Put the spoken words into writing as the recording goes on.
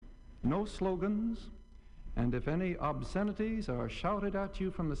no slogans, and if any obscenities are shouted at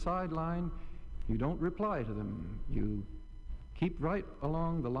you from the sideline, you don't reply to them. You keep right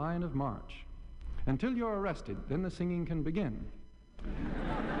along the line of march until you're arrested. Then the singing can begin.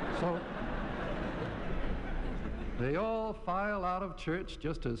 So they all file out of church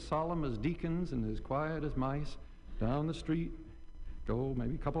just as solemn as deacons and as quiet as mice down the street. Go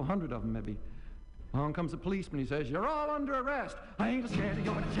maybe a couple hundred of them, maybe. Along comes the policeman. He says, "You're all under arrest. I ain't scared of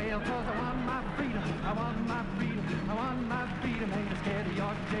your jail, 'cause I want my freedom. I want my freedom. I want my freedom. Ain't scared of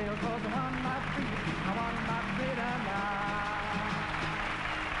your jail, 'cause I want my freedom. I want my freedom now."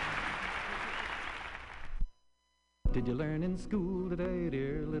 Did you learn in school today,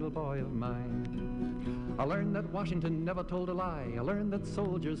 dear little boy of mine? I learned that Washington never told a lie. I learned that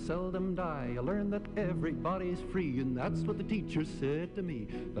soldiers seldom die. I learned that everybody's free, and that's what the teacher said to me.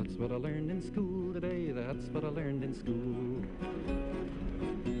 That's what I learned in school today. That's what I learned in school.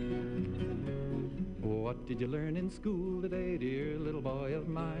 What did you learn in school today, dear little boy of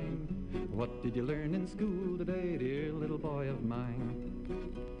mine? What did you learn in school today, dear little boy of mine?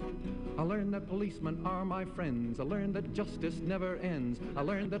 I learned that policemen are my friends. I learned that justice never ends. I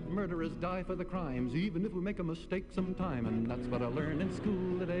learned that murderers die for the crimes, even if we make a mistake sometime. And that's what I learned in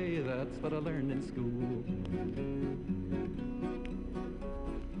school today. That's what I learned in school.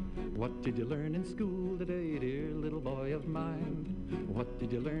 What did you learn in school today, dear little boy of mine? What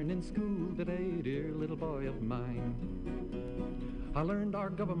did you learn in school today, dear little boy of mine? I learned our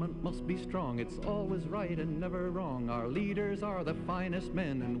government must be strong. It's always right and never wrong. Our leaders are the finest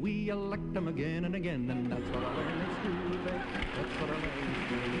men, and we elect them again and again. And that's what I learned in school today. That's what I learned in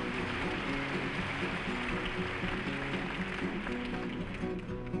school.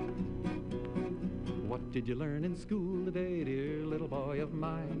 What did you learn in school today, dear little boy of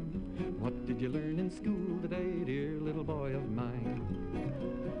mine? What did you learn in school today, dear little boy of mine?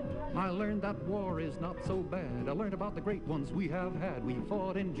 I learned that war is not so bad. I learned about the great ones we have had. We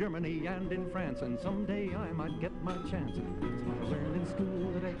fought in Germany and in France, and someday I might get my chance. That's what I learned in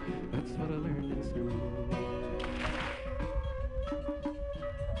school today. That's what I learned in school.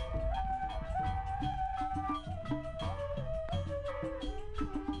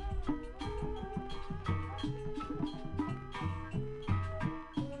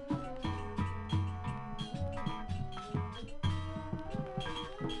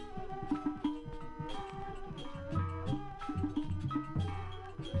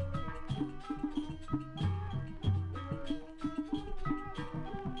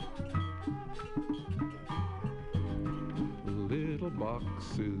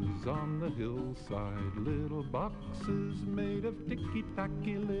 Boxes on the hillside, little boxes made of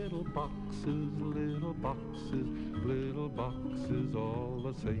ticky-tacky, little boxes, little boxes, little boxes all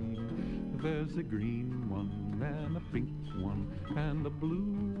the same. There's a green one and a pink one and a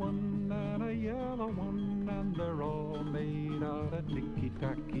blue one and a yellow one, and they're all made out of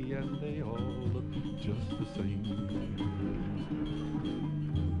ticky-tacky, and they all look just the same.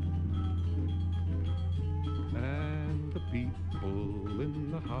 And the people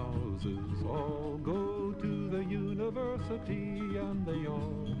in the houses all go to the university, and they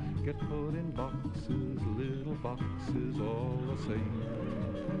all get put in boxes, little boxes all the same.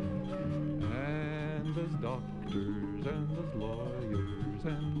 And there's doctors and there's lawyers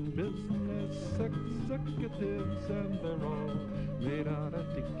and business executives, and they're all made out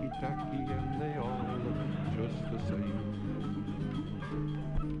of ticky-tacky, and they all look just the same.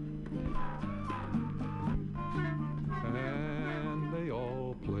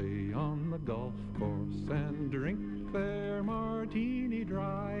 Play on the golf course and drink their martini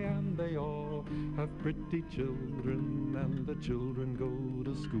dry, and they all have pretty children, and the children go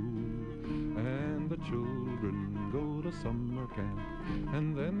to school, and the children go to summer camp,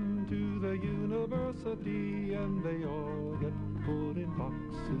 and then to the university, and they all get put in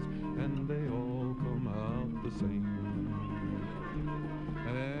boxes, and they all come out the same.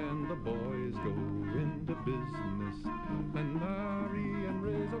 And the boys go into business and marry and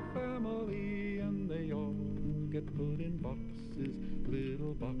raise a family, and they all get put in boxes,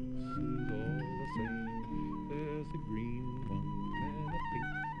 little boxes all the same. There's a green one and a pink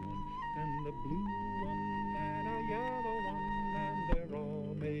one and a blue one and a yellow one, and they're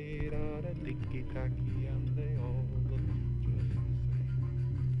all made out of ticky-tacky, and they all look just the same.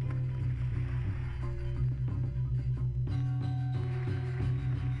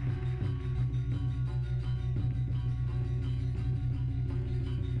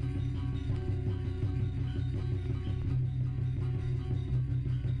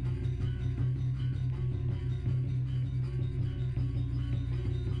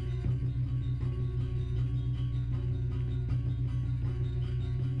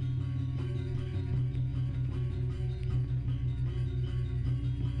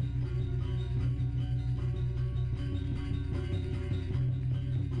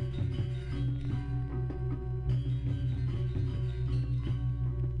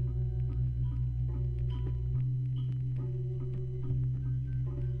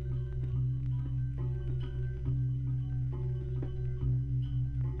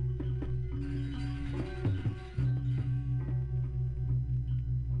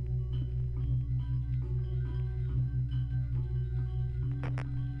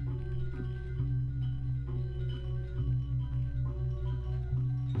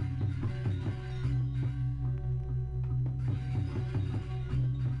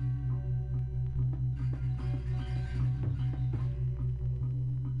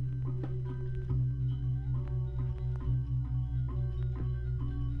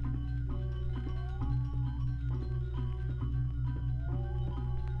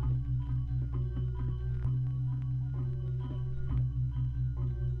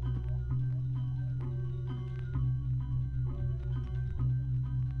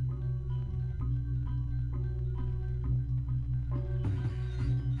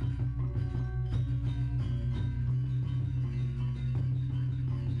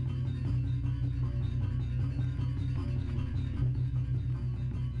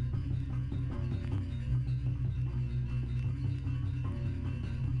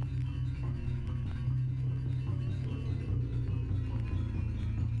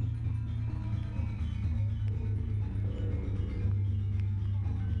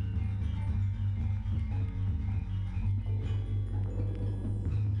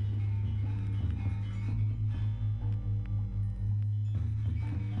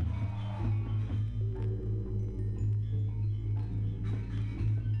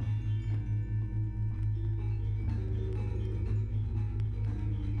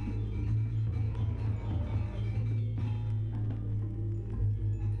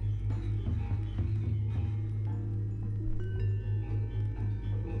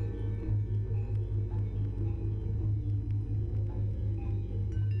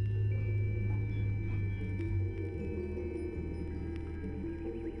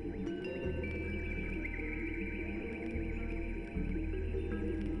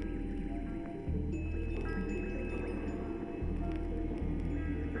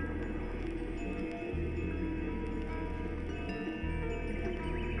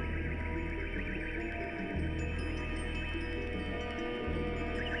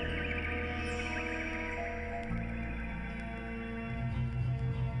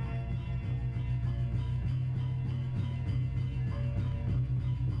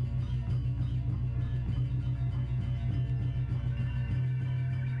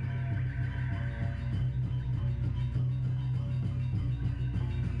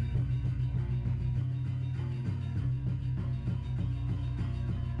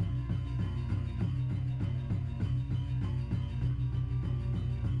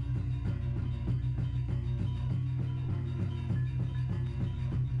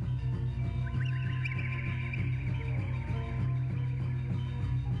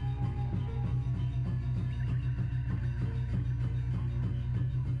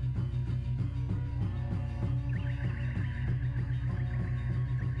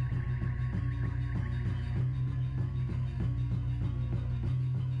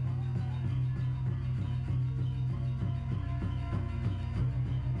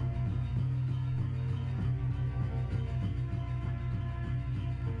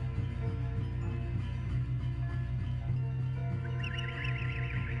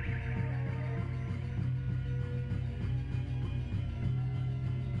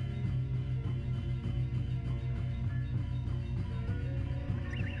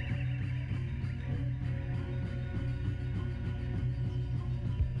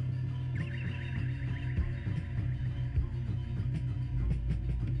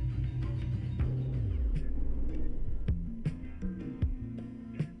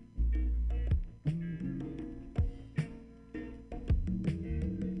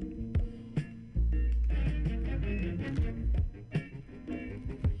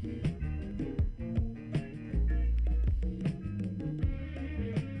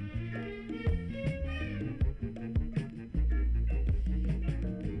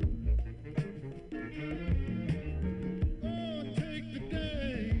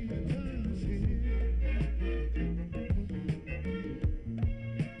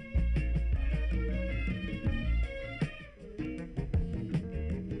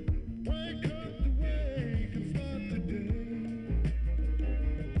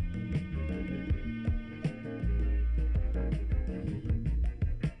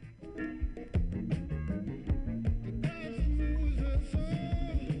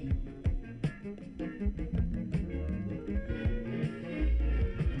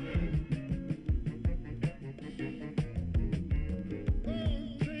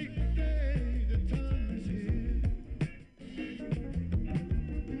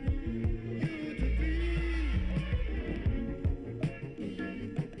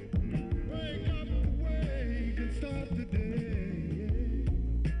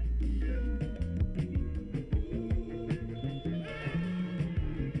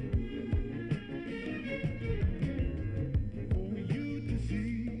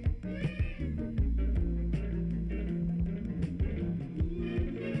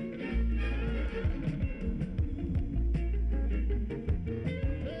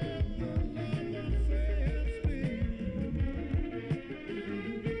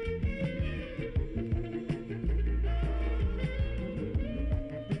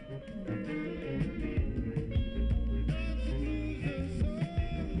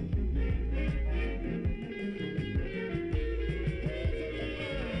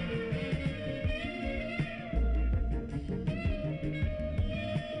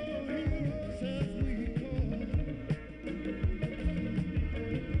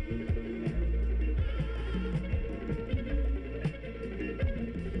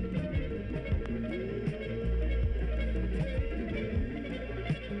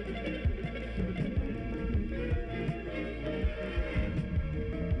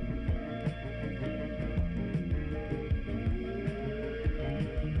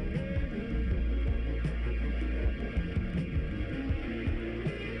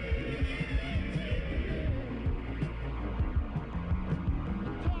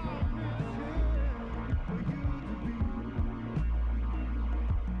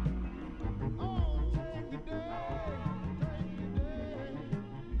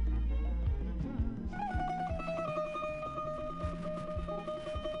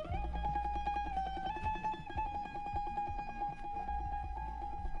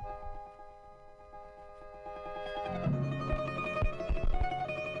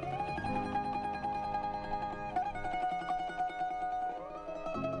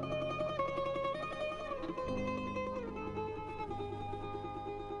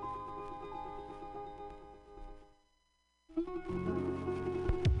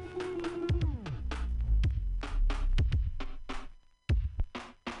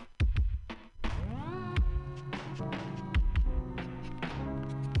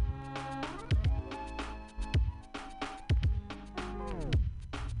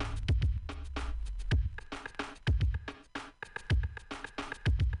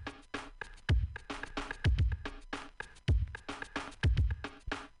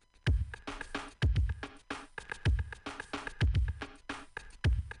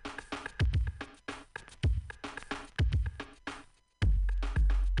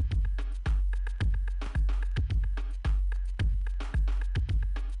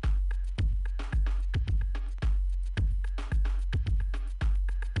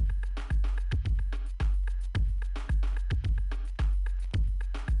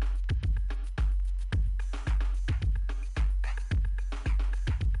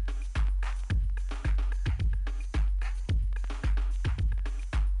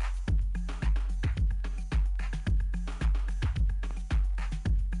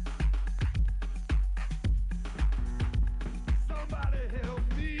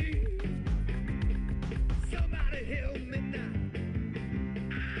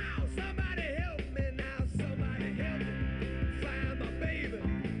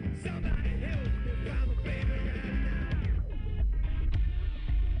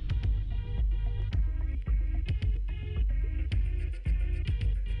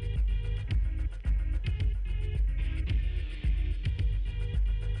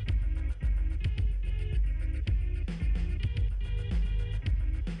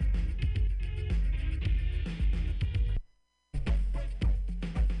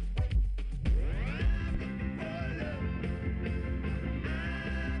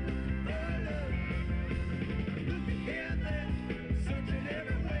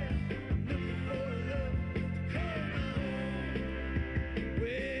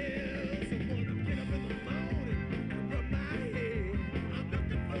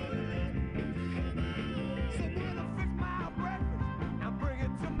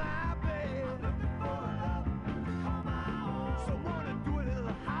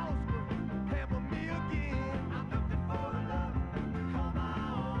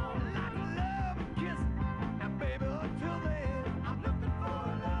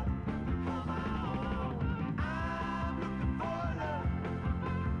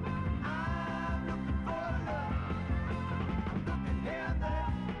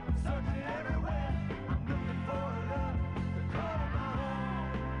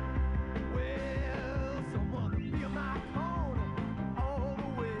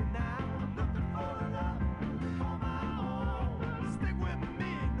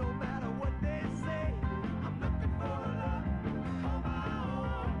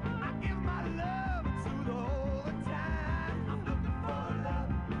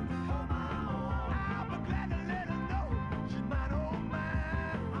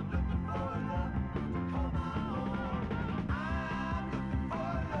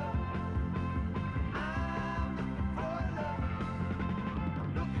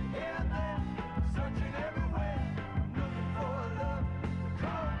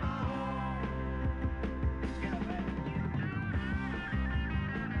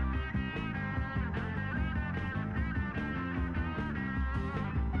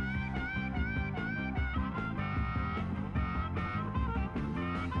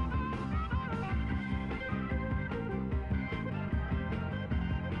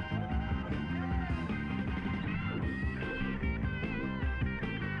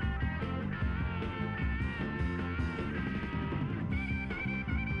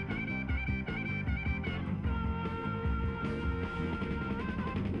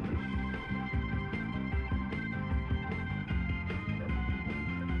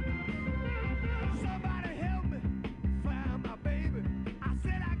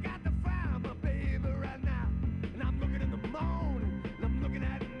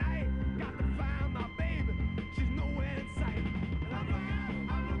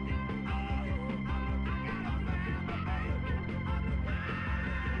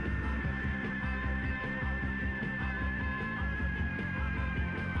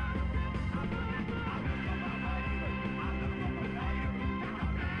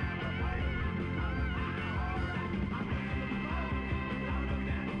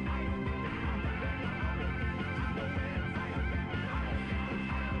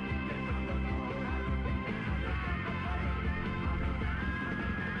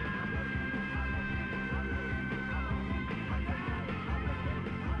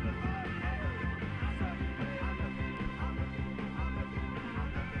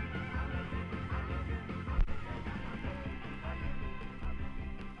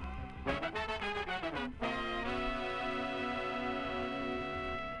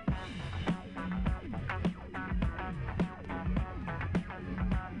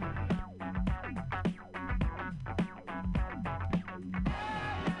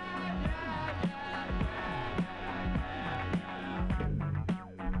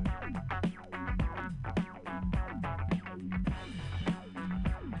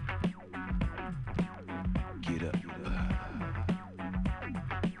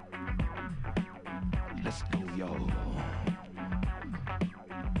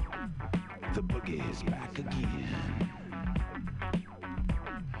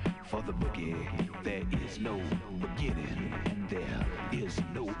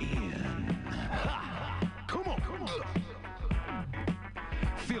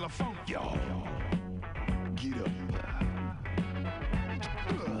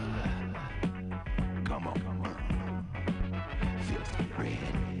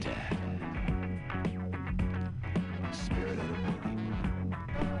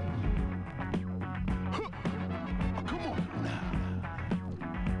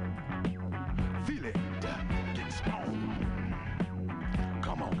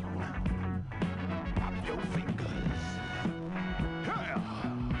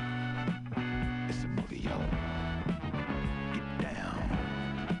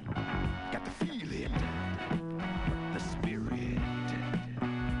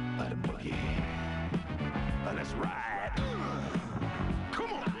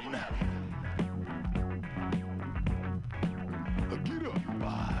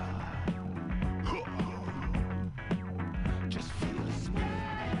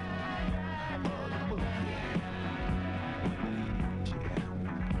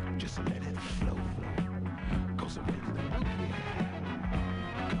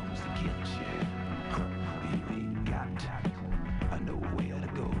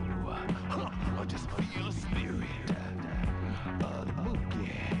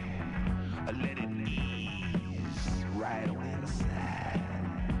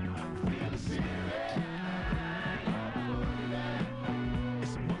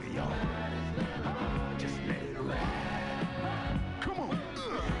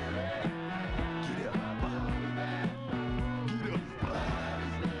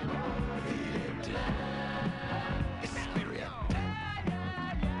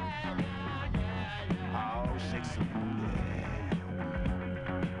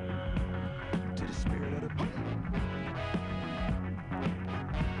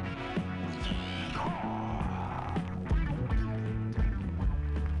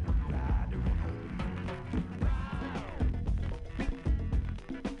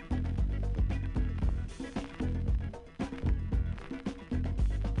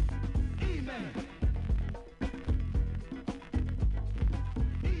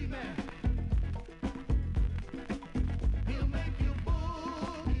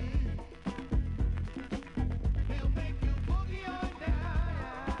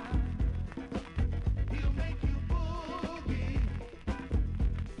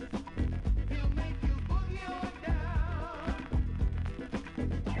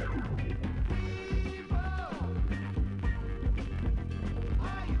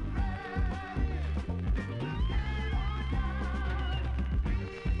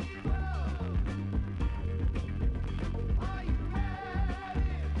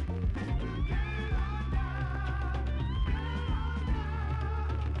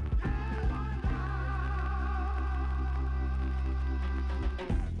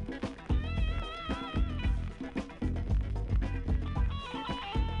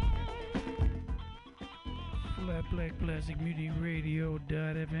 Black Plastic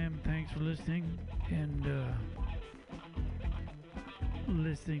MutinyRadio.fm. Thanks for listening and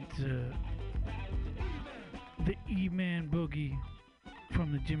listening to the E-Man Boogie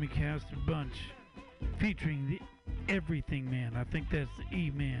from the Jimmy Castor Bunch featuring the Everything Man. I think that's the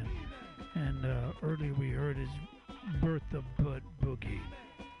E-Man. And earlier we heard his Bertha Butt Boogie.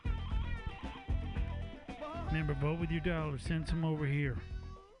 Remember, vote with your dollar. Send some over here.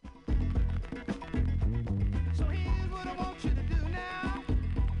 So here's what I want you to do now.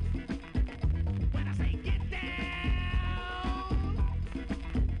 When I say get down,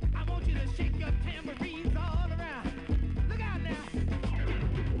 I want you to shake your tambourines all around. Look out now.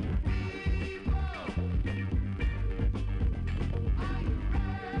 People, are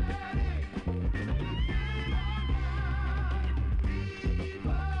you ready? Get on down.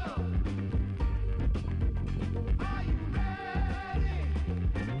 People, are you ready?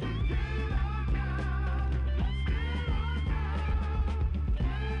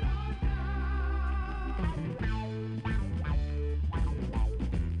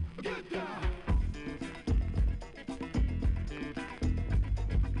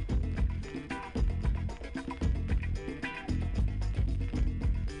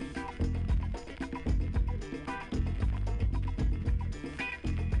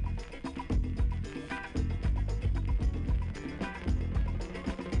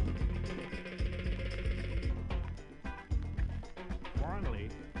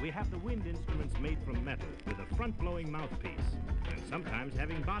 have the wind instruments made from metal with a front-blowing mouthpiece, and sometimes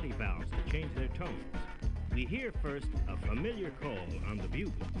having body valves to change their tones. We hear first a familiar call on the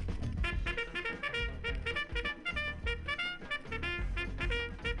bugle.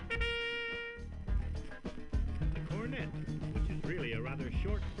 The cornet, which is really a rather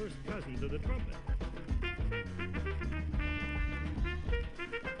short first cousin to the trumpet.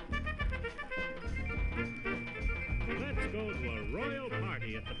 Let's go to a royal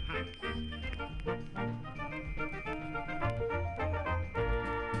party at the palace.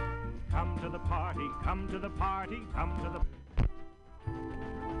 Come to the party, come to the party, come to the...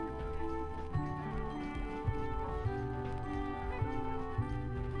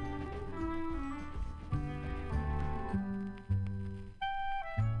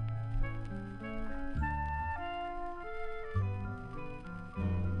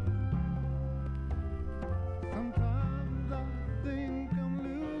 Sometimes I think I'm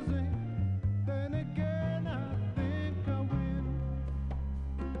losing, then again I think I win.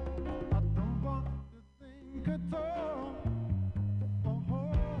 I don't want to think at all.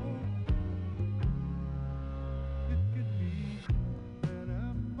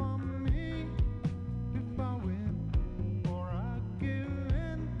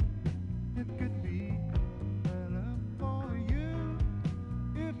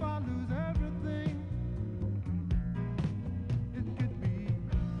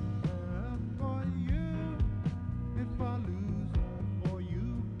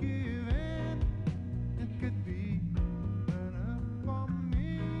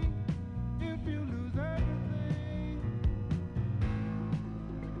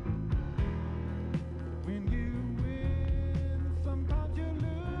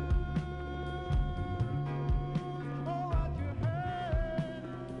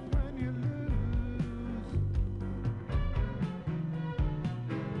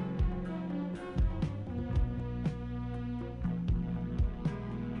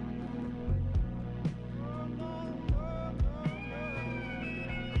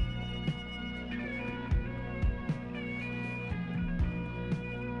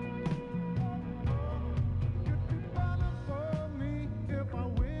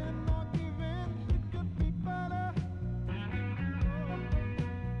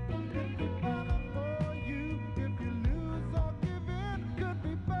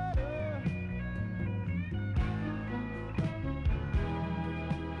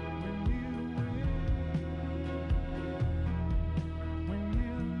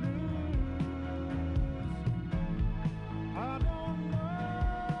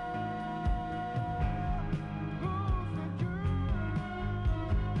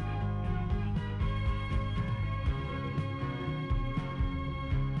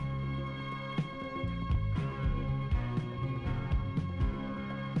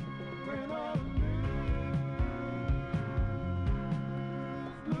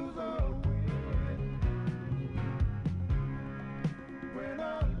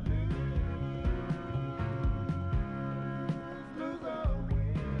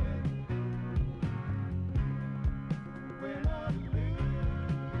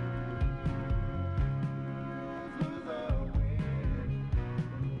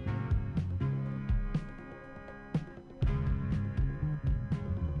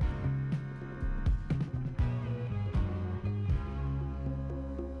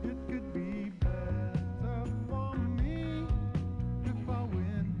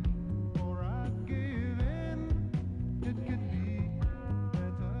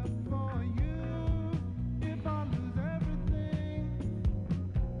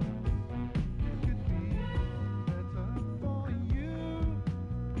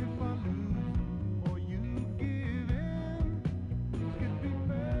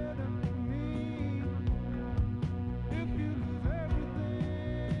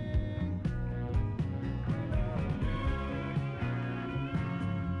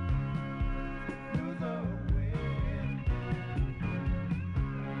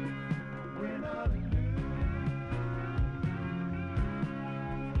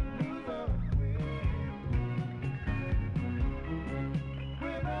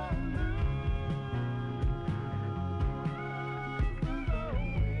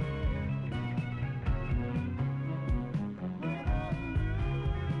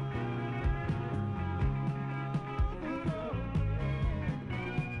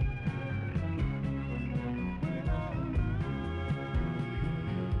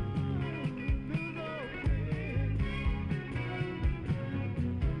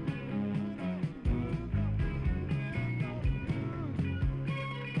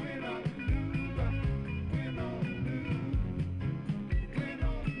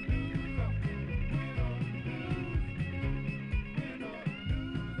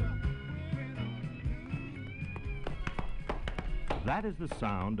 That is the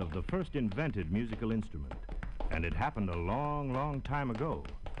sound of the first invented musical instrument. And it happened a long, long time ago.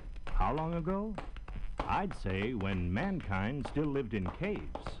 How long ago? I'd say when mankind still lived in caves.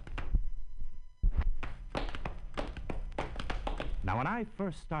 Now, when I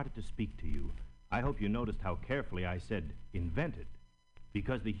first started to speak to you, I hope you noticed how carefully I said invented,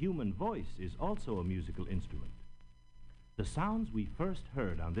 because the human voice is also a musical instrument. The sounds we first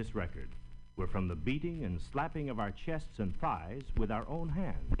heard on this record were from the beating and slapping of our chests and thighs with our own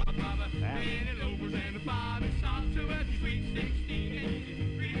hands. About rolling rock, penny loafers and the bobby socks. She was sweet 16 and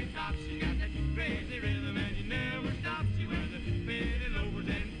she's 3 tops. She got that crazy rhythm and she never stops. She was penny loafers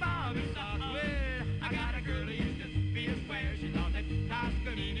and bobby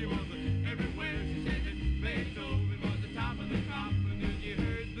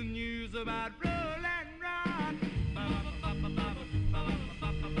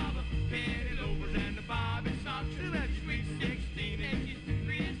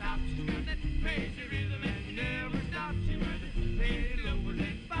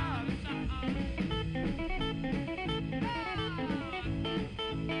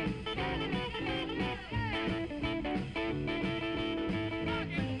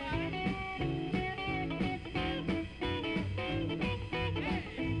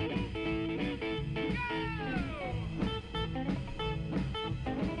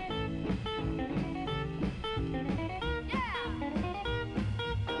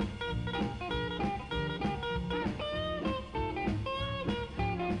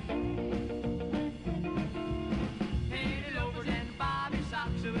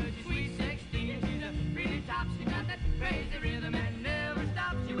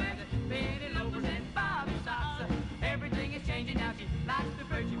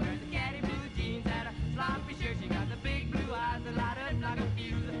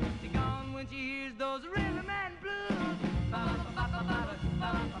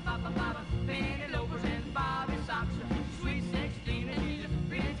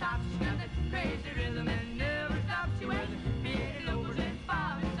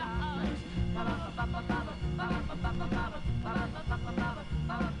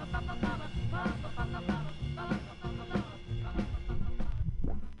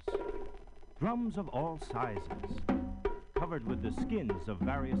Drums of all sizes, covered with the skins of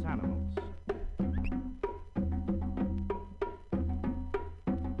various animals.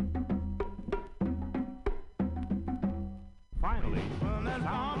 Finally, the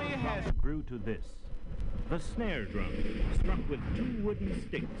sound of the drum grew to this, the snare drum, struck with 2 wooden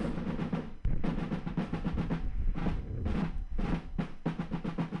sticks.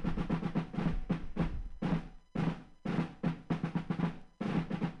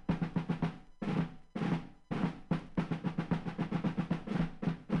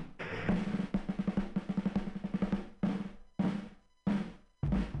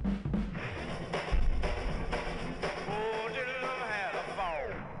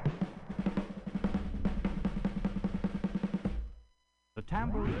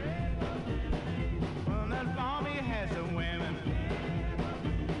 Tambourine. Well, that farmy has some women.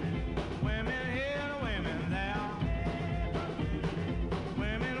 Women here and women there.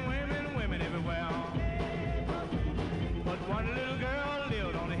 Women, women, women everywhere. But one little girl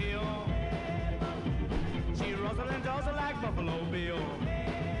lived on the hill. She rustled and tussled like Buffalo Bill.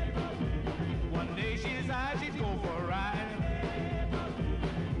 One day she decided she'd go for a ride,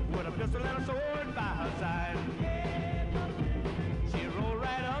 with a pistol and a sword by her side. She rolled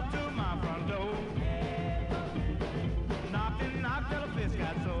right up to my front door, knocked and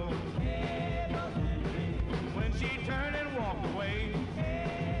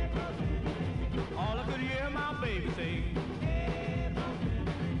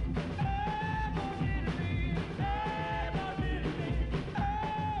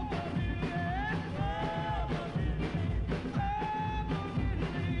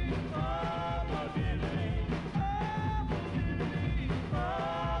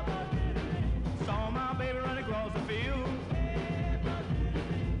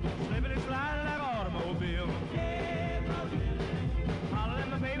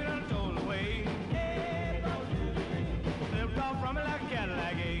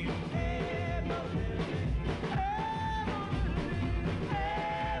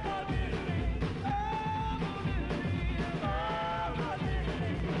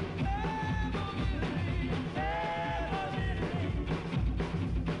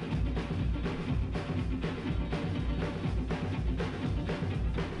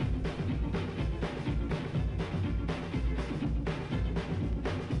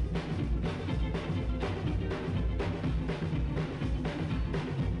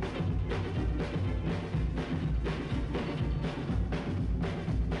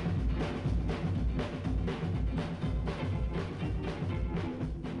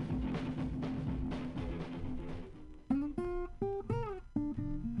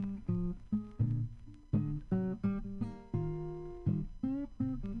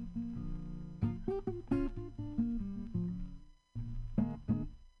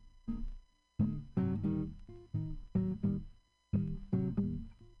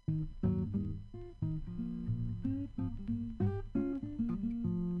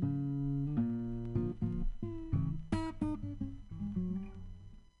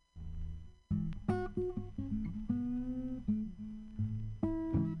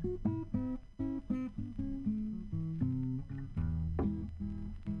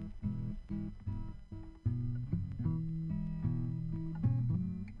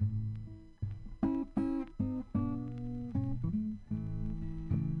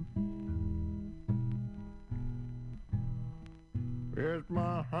Yes,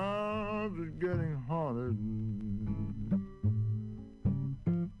 my house is getting haunted.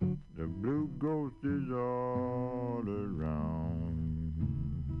 The blue ghost is all around.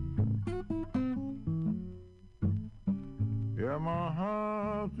 Yeah, my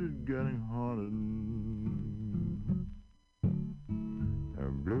house is getting haunted. The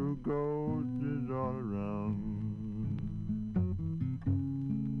blue ghost is all around.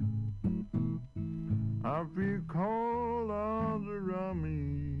 I feel cold arms around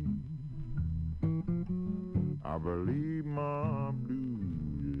me. I believe my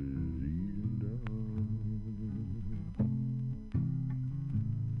blues is easing down.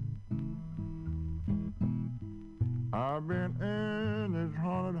 I've been in this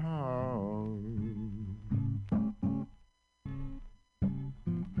haunted house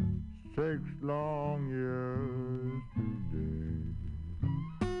 6 long years today.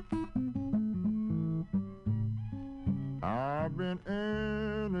 I've been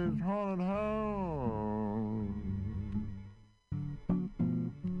in this haunted house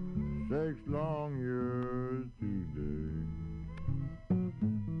 6 long years today.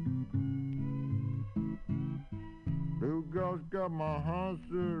 Blue ghost got my house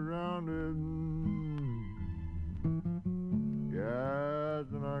surrounded. Yes,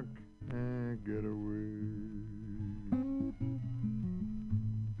 and I can't get away.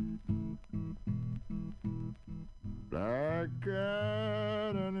 Black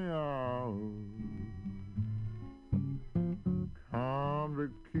cat in the house, come to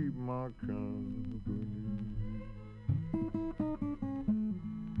keep my company.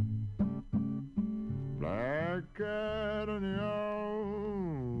 Black cat in the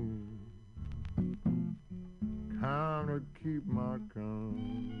house, come to keep my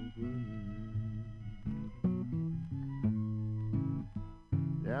company.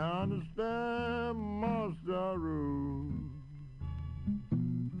 You understand my sorrow,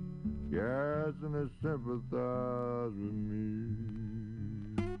 yes, and they sympathize with me.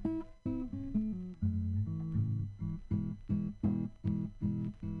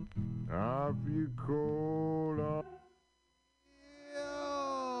 I feel cold.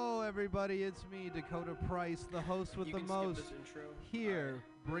 Yo, everybody, it's me, Dakota Price, the host with the most, here,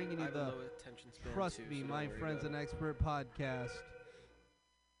 bringing you the Trust Me, My Friends and Expert podcast.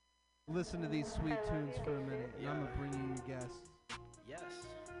 Listen to these sweet tunes for a minute, and I'm going to bring you your guests. Yes.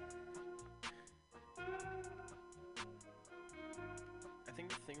 I think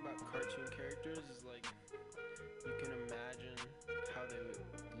the thing about cartoon characters is, like, you can imagine how they would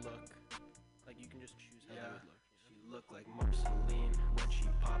look. Like, you can just choose how they would look. She looked like Marceline when she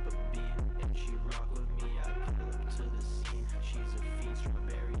pop a bean, and she rock with me. I pull up to the scene. She's a fiend,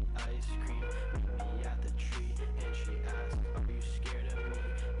 strawberry ice cream. Meet me at the tree, and she asks, are you scared of me?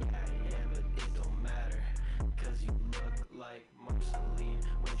 Yeah, I am, but it don't matter, 'cause you look like Marceline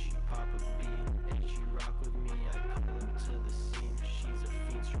when she pop a bean, and she rock with me. I pull up to the scene. She's a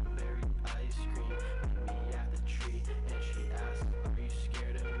fiend, strawberry ice cream. Meet me at the tree, and she asks, are you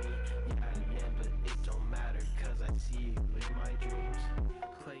scared of me? Yeah, I am, but it don't matter, 'cause I see you in my dreams.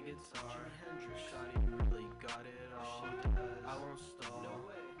 Play guitar, Shawty really got it all. I won't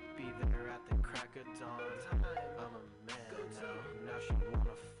stall, be there at the crack of dawn. I'm a man now she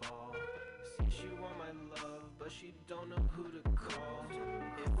wanna fall. See, she want my love, but she don't know who to call.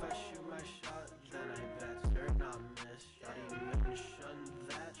 If I shoot my shot, then I better not miss. Shawty mentioned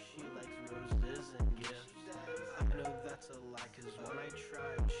that she likes roses and gifts. I know that's a lie, 'cause when I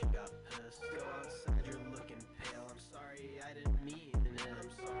tried, she got pissed. Go outside, you're looking pale. I'm sorry, I didn't mean it. I'm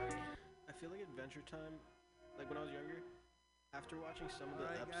sorry. I feel like Adventure Time, like when I was younger, after watching some of the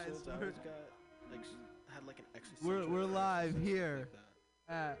episodes, I always got, like, had like an existential We're live crisis, here like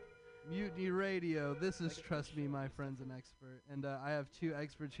that. at Mutiny Radio. This is Trust Me, My Friends and Expert. And I have 2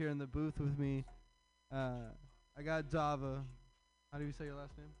 experts here in the booth with me. I got Dava. How do you say your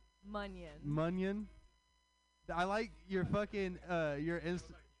last name? Munyon. I like your fucking, your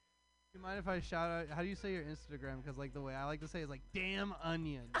Insta. You mind if I shout out, how do you say your Instagram? Because, like, the way I like to say it is, like, damn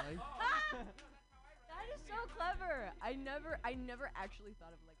onion. Like, that is so clever. I never actually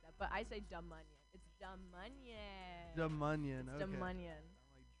thought of it like that, but I say dumb onion. It's dumb onion. dumb onion. It's Okay. dumb onion.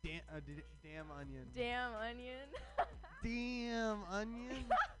 I'm like, damn onion. Damn onion. Damn onion.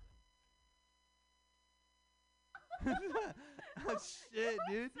 Oh, shit,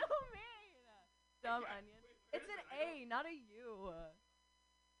 dude. So mean. Dumb onion. It's an A, not a U.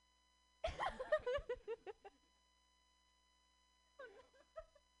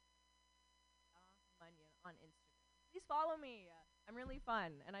 Onion on Instagram. Please follow me. I'm really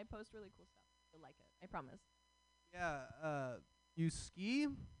fun and I post really cool stuff. You'll like it. I promise. Yeah, you ski?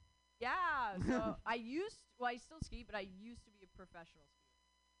 Yeah. So I still ski, but I used to be a professional skier.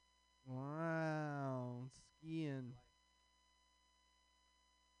 Wow, skiing.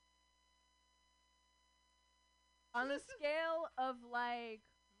 On a scale of like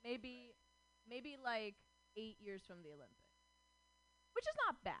maybe like 8 years from the Olympics, which is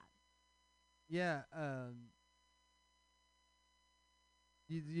not bad. Yeah.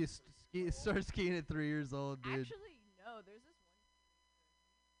 You start skiing at 3 years old, dude. Actually, no. There's this one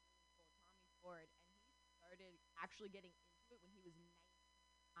Tommy Ford, and he started actually getting into it when he was 19,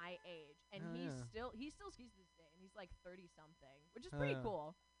 my age, and he still skis to this day, and he's like 30 something, which is pretty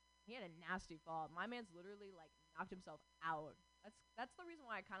cool. He had a nasty fall. My man's literally like knocked himself out. That's the reason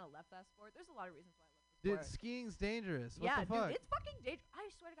why I kind of left that sport. There's a lot of reasons why I left the sport. Dude, skiing's dangerous. What Yeah, the fuck? dude, it's fucking dangerous. I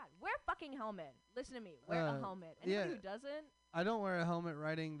swear to God, wear a fucking helmet. Listen to me, wear a helmet. Anybody who doesn't, I don't wear a helmet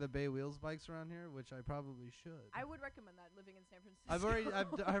riding the Bay Wheels bikes around here, which I probably should. I would recommend that living in San Francisco. I've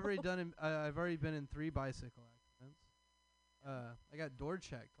already been in 3 bicycle accidents. I got door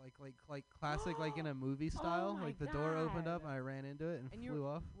checked, like classic, like in a movie style. Oh Like the door opened up and I ran into it and flew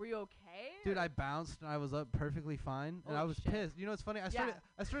off. Were you okay? Dude, I bounced and I was up perfectly fine, and I was pissed. You know what's funny? I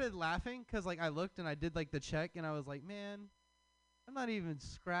started laughing because like I looked and I did like the check, and I was like, man, I'm not even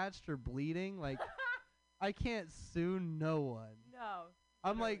scratched or bleeding. Like, I can't sue no one. No.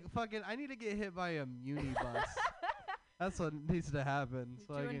 I'm like, fucking, I need to get hit by a muni bus. That's what needs to happen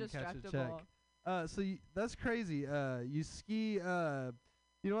so I can catch a check. So that's crazy. You ski. You know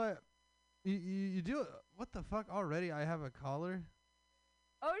what? You do. What the fuck? Already, I have a collar.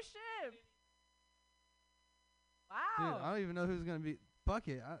 Oh shit! Wow. Dude, I don't even know who's gonna be. Fuck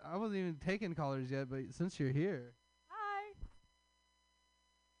it. I wasn't even taking collars yet, but since you're here. Hi.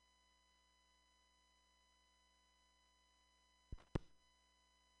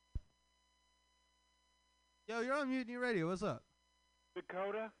 Yo, you're on Mutiny Radio. What's up?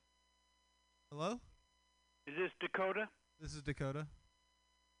 Dakota? Hello? Is this Dakota? This is Dakota.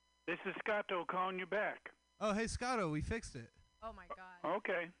 This is Scotto calling you back. Oh, hey, Scotto, we fixed it. Oh my God.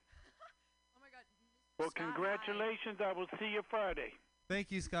 Okay. Oh my God. Mr. Well, Scott, congratulations. I will see you Friday.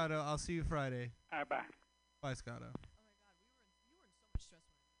 Thank you, Scotto. I'll see you Friday. All right, bye. Bye, Scotto. Oh my God, you were in so much stress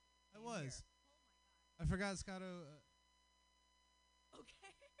when I was. I forgot Scotto.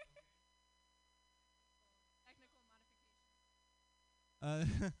 Okay. Technical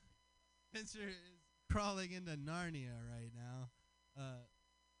modification. Spencer is crawling into Narnia right now. I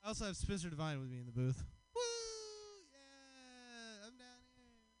also have Spencer Devine with me in the booth. Woo! Yeah! I'm down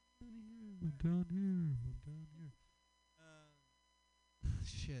here.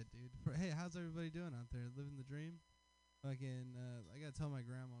 Shit, dude. Hey, how's everybody doing out there? Living the dream? Fucking, I gotta tell my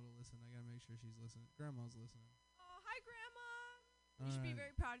grandma to listen. I gotta make sure she's listening. Grandma's listening. Oh, hi, Grandma. You should be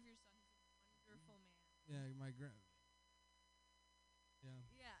very proud of your son. He's a wonderful man. Yeah, my Yeah.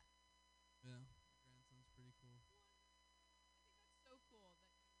 Yeah. Yeah. My grandson's pretty cool. I think that's so cool that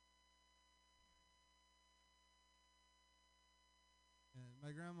Yeah,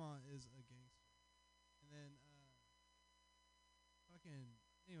 my grandma is a gangster. And then,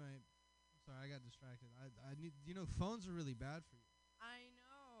 anyway, I'm sorry, I got distracted. I need, phones are really bad for you. I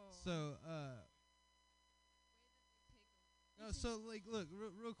know. So, no, so, like, look,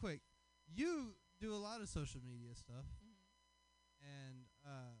 real quick. You do a lot of social media stuff. And,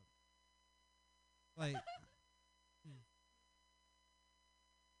 like,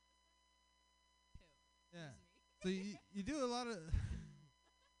 yeah. So you do a lot of,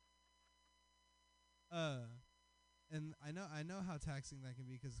 and I know how taxing that can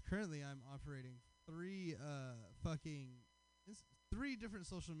be because currently I'm operating 3 different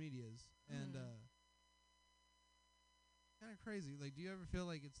social medias, and kind of crazy. Like, do you ever feel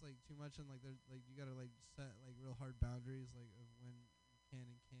like it's like too much and like there's like you gotta like set like real hard boundaries like of when you can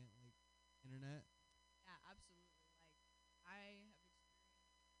and can't like internet? Yeah, absolutely. Like, I have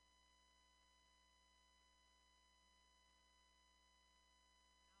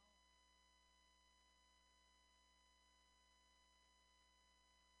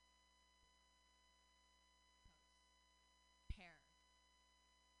experienced pair.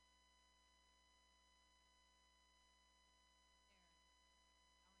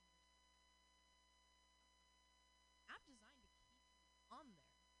 App designed to keep you on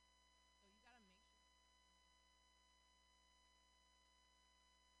there. So you gotta make sure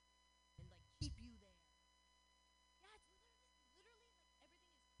and like keep you there. Yeah, it's literally like everything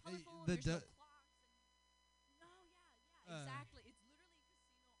is colorful and there's no clocks and exactly. It's literally a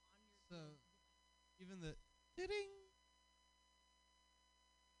casino on your So even the ding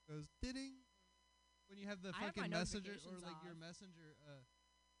goes ding when you have the I have my fucking messenger or notifications like your off. messenger.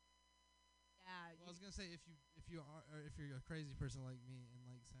 Yeah. Well, I was gonna say if you're a crazy person like me and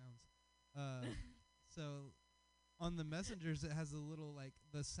like sounds, So on the messengers, it has a little like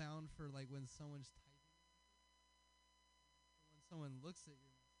the sound for like when someone's typing, for when someone looks at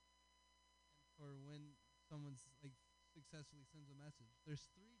your message, and for when someone's like successfully sends a message. There's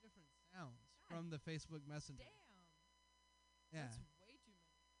 3 different sounds from the Facebook Messenger. Damn. Yeah. That's way too many.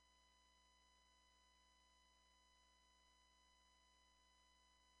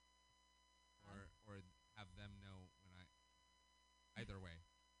 Or have them know when I. Either way.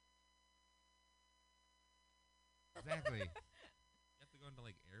 Exactly. You have to go into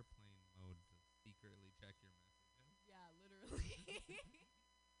like airplane mode to secretly check your messages. Yeah, literally.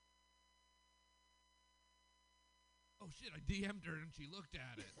 Oh shit! I DM'd her and she looked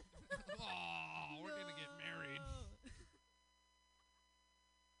at it. Oh, we're gonna get married.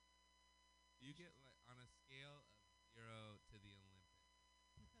 You get like on a scale of 0 to the Olympics.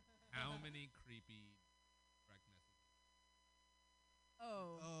 How many creepy direct messages?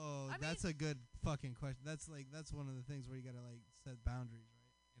 Oh, that's a good fucking question. That's one of the things where you gotta like set boundaries,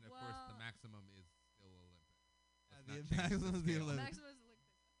 right? And of course, the maximum is still Olympics. The maximum is the Olympics. Maximum is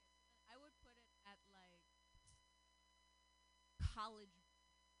Olympics. Okay, so then I would put it at like college.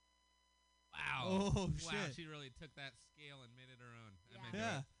 Wow. Oh wow, shit. She really took that scale and made it her own.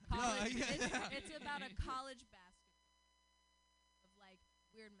 Yeah. College. It's about a college basketball of like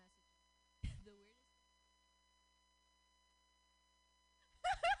weird messages. The weirdest.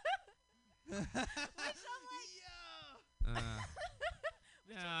 Which I'm like,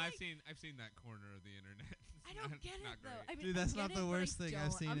 yeah, I've seen that corner of the internet. I don't get it though. I mean, Dude, that's I not get the it, but worst I thing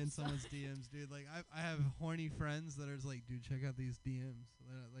I've don't. seen I'm in someone's DMs, dude. Like I have horny friends that are just like, dude, check out these DMs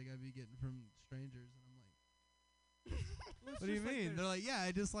that like I'd be getting from strangers, and I'm like, what do you mean? They're like, yeah,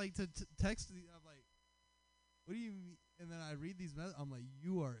 I just like to text. I'm like, what do you mean? And then I read these messages. I'm like,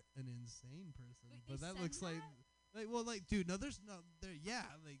 you are an insane person. Wait, but they that send looks like, well, like, dude, no, there's no, there, yeah,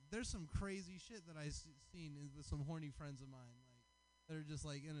 like, there's some crazy shit that I've seen with some horny friends of mine, like, that are just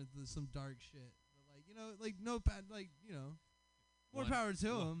like into some dark shit. But like, you know, like no bad, like, you know, more power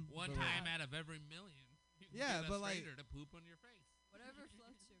to them. One time out of every million, you can yeah, get but a like, stranger to poop on your face. Whatever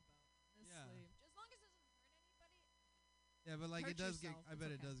floats your boat. Honestly, as long as it doesn't hurt anybody. Yeah, but like Hurt it does yourself, get. I it's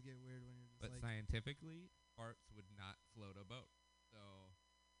bet it okay. does get weird when you're just But like. scientifically, farts would not float a boat. So.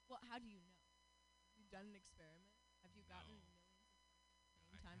 Well, how do you know? Have you done an experiment? Have you gotten millions of farts at the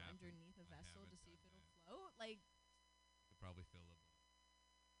same time underneath a vessel to see if it'll float? Like. You could probably fill a boat.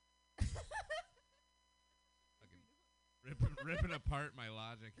 Ripping apart my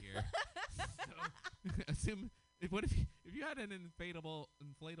logic here. So, assume what if you had an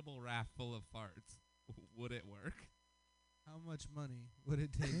inflatable raft full of farts? Would it work? How much money would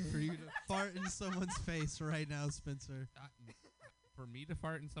it take for you to fart in someone's face right now, Spencer? For me to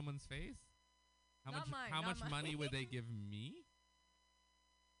fart in someone's face? How much money would they give me?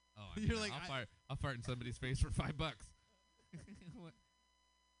 Oh, I mean, You're like, I'll fart in somebody's face for $5. What?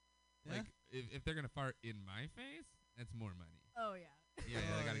 Yeah? Like if they're gonna fart in my face, that's more money. Oh yeah. Yeah,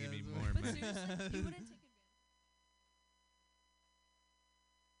 they gotta give me more But money. seriously, you wouldn't take advantage.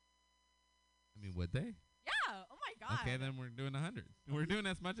 I mean, would they? Yeah. Oh my god. Okay, then we're doing 100. We're doing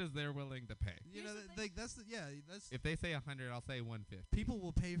as much as they're willing to pay. You know, like that's that's. If they say 100, I'll say 150. People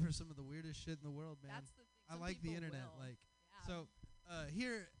will pay for some of the weirdest shit in the world, man. That's the thing. I Some like the people internet. will. Like, Yeah. so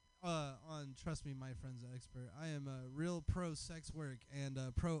here on Trust Me, My Friend's Expert, I am a real pro sex work and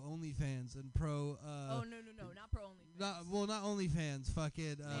pro OnlyFans and pro. Oh no, not pro OnlyFans. Not OnlyFans. Fuck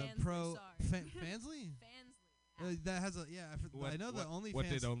it. Fansly, Pro sorry. Fansly. Fansly. That has a I know that OnlyFans. What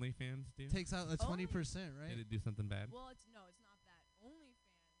did OnlyFans do? Takes out a 20%, right? Did it do something bad? Well, it's not that. OnlyFans.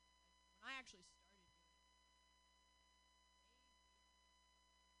 Like, when I actually started doing it,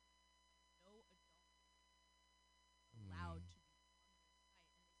 no adult allowed to be on their site,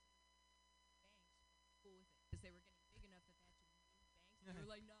 and they said banks were cool with it because they were getting big enough that they had to move banks. And they were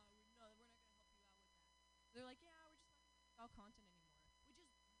like, no, we're not going to help you out with that. They're like, yeah, we're just not going to make all content anymore, which is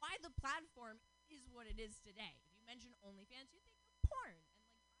why the platform is what it is today. If you mention OnlyFans, you think of porn and like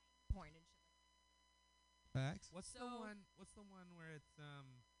buying porn and shit like that. Facts. What's the one where it's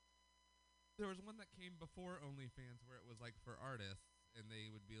there was one that came before OnlyFans where it was like for artists and they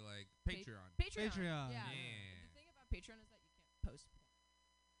would be like Patreon. Patreon. Yeah. Yeah. The thing about Patreon is that you can't post porn.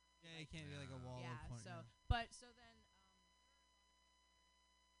 Yeah, you can't be like a wall Yeah. of porn. So, yeah. but so then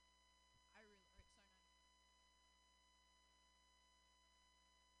I really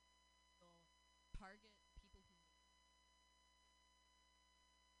target people who make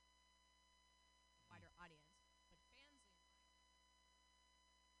a wider audience, but Fansly,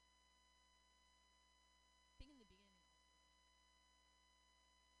 I think in the beginning also,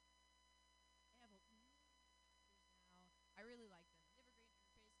 they have a million users now. I really like them. They have a great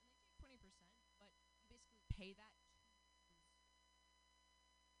interface, and they take 20% pay that.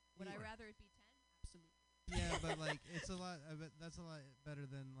 Would I rather it be 10? Absolutely. Yeah, but like it's a lot. I bet that's a lot better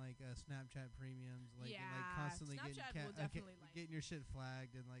than like Snapchat premiums, like and, like constantly Snapchat will definitely like getting your shit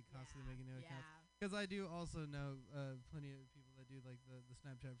flagged and like constantly making new accounts. Yeah. Because I do also know plenty of people that do like the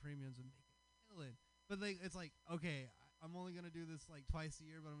Snapchat premiums and make it killing. But like it's like okay, I'm only gonna do this like twice a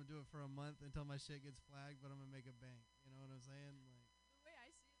year, but I'm gonna do it for a month until my shit gets flagged. But I'm gonna make a bank. You know what I'm saying? Like the way I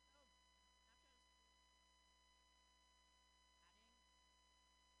see it though, Snapchat is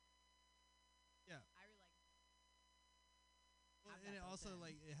yeah. I really like. Well, and it also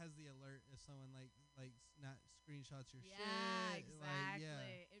like it has the alert if someone like not screenshots your shit. Exactly.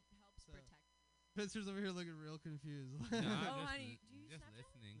 Like, It helps protect you. Spencer's over here looking real confused. No, oh, honey, do you just Snapchat?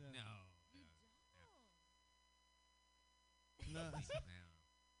 listening. Yeah. No. No.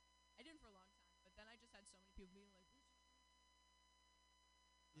 I didn't for a long time, but then I just had so many people being like, "Where's your Snapchat?"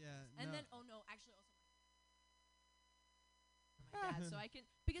 Yeah. And then actually also my dad, so I can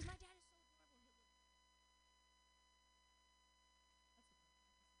because my dad is so adorable.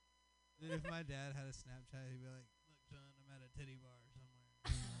 Then if my dad had a Snapchat, he'd be like, "Look, son, I'm at a titty bar somewhere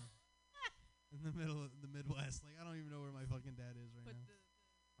in the middle of the Midwest. Like, I don't even know where my fucking dad is right now."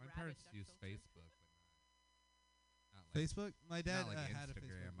 My parents use Facebook, but not like Facebook? My dad not like had a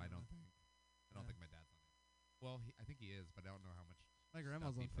Instagram. Facebook. I don't think. I don't think my dad's on it. Well, I think he is, but I don't know how much. My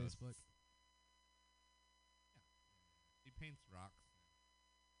grandma's stuff on he posts. Facebook. Yeah, he paints rocks.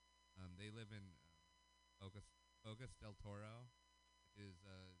 They live in Bocas del Toro, which is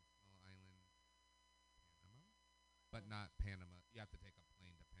a small island, Panama, but not Panama. You have to take a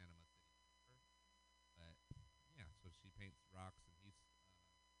plane to Panama City proper. But yeah, so she paints rocks, and he was a teacher.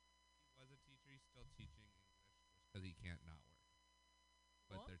 He's still teaching English just because he can't not work.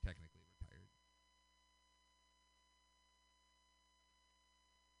 But they're technically retired.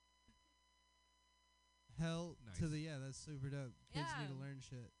 Hell Nice. to the that's super dope. Kids need to Yeah. learn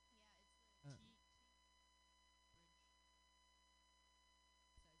shit. Yeah, it's the Uh, bridge.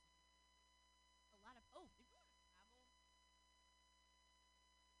 A lot of if you want to travel, I don't know.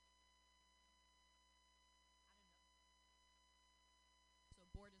 So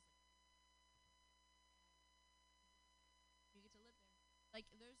board is like you get to live there. Like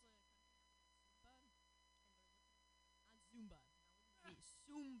there's a country now called Zumba, and they're looking on Zumba. Not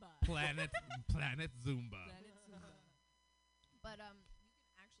Zumba. Planet Zumba. Planet Zumba. But you can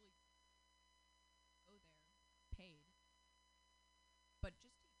actually go there paid, but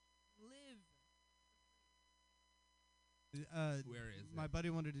just live. Where is my it? buddy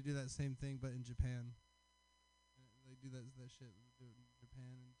wanted to do that same thing, but in Japan. They do that shit. Do it in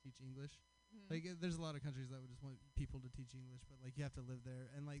Japan and teach English. Like there's a lot of countries that would just want people to teach English, but like you have to live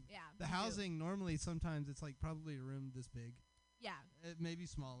there, and like the housing normally sometimes it's like probably a room this big. Yeah. It may be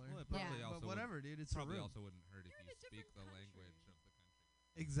smaller. Well, it probably also but whatever, dude. It's probably a room. also wouldn't hurt if you speak the language of the country.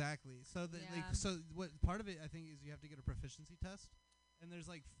 Exactly. So what part of it I think is you have to get a proficiency test, and there's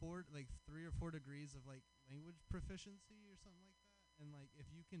like 3 or 4 degrees of like language proficiency or something like that, and like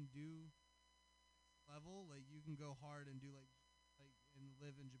if you can do level, like you can go hard and do like and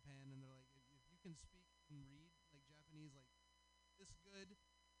live in Japan, and they're like if you can speak and read like Japanese like this good,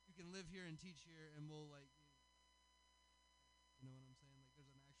 you can live here and teach here, and we'll like you know what I'm saying? Like there's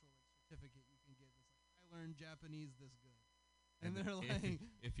an actual like certificate you can get that's like I learned Japanese this good. And they're like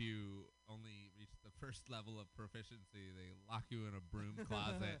if you only reach the first level of proficiency, they lock you in a broom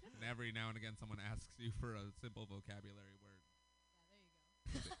closet, and every now and again someone asks you for a simple vocabulary word. Yeah, there you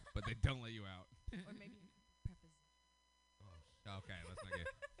go. but they don't let you out. Or maybe preposition. Oh, okay, let's not get.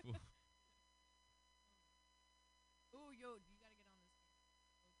 Ooh, yo, you gotta get on this game.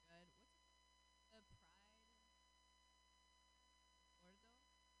 So good. What's it called? The Pride. Gordo.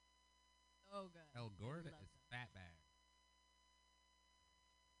 So good. El Gordo love is them. fatbag.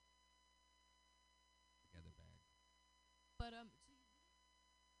 Together bag. But so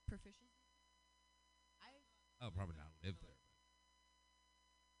proficiency. Oh, probably not live there.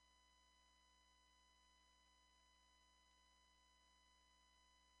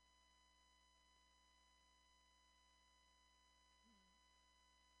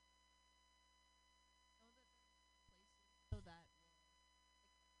 So that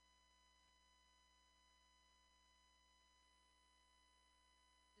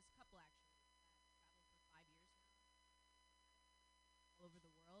this couple actually traveled for 5 years now all over the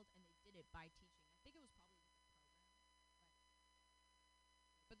world, and they did it by teaching. I think it was probably with a program,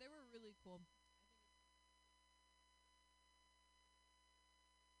 but they were really cool.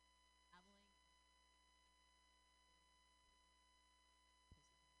 Traveling,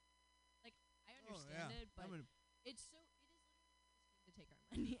 like I understand it, but it's literally just to take our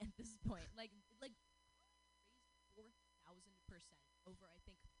money at this point. Like over, I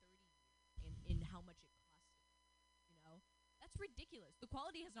think, 30 years in how much it costed. You know, that's ridiculous. The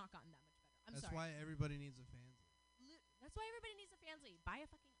quality has not gotten that much better. That's sorry. why everybody needs a fanzine. That's why everybody needs a fanzine. Buy a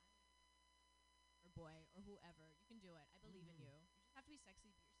fucking or boy or whoever. You can do it. I believe in you. You just have to be sexy.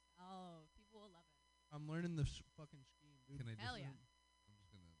 Be yourself. People will love it. I'm learning the fucking scheme, dude. Can I Hell just? yeah. I'm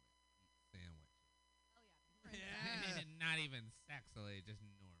just gonna eat sandwich. Hell yeah. Yeah. Not even sexily, just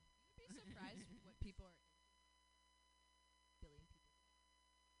normal. You'd be surprised what people are into. Billion people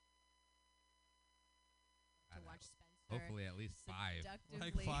to watch Spencer. Hopefully at least 5.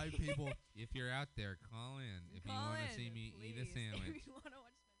 Like 5 people. If you're out there, call in. If you Call want to in, see me eat a please. sandwich. If you want to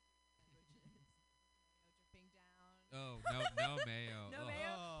watch Spencer sandwiches. Mayo dripping down. Oh, no mayo. No Ugh.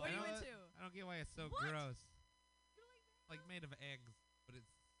 mayo? What are you I into? I don't get why it's so What? gross. You don't like mayo? Like made of eggs, but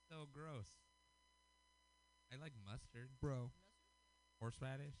it's so gross. I like mustard. Bro.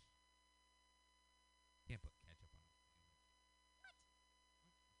 Horseradish. Can't put ketchup on a sandwich. What?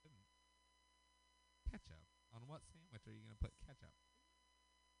 Shouldn't. Ketchup? On what sandwich are you going to put ketchup?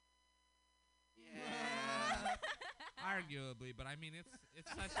 Yeah. Arguably, but I mean it's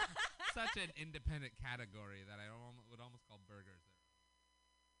such an independent category that I would almost call burgers there.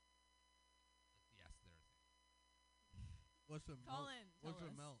 Yes, there is. What's a Call melt? in. What's Tell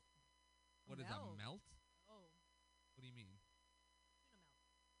a us. melt? What is a melt? Oh. What do you mean? Tuna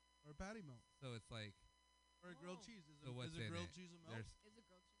melt. Or a patty melt? So it's like Or a grilled Oh. cheese? Is So what's a in grilled it? cheese a melt? There's Is it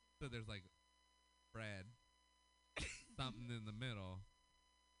grilled cheese? so there's like bread, something in the middle,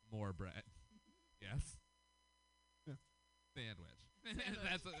 more bread. Yes. Yeah. Sandwich.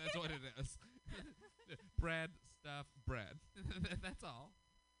 that's what it is. Bread, stuff, bread. That's all.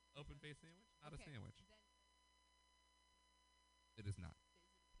 Open face sandwich, not Okay, a sandwich. Then It is not. is it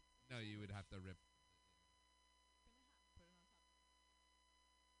a pizza? No, you would have to rip. Put it on top.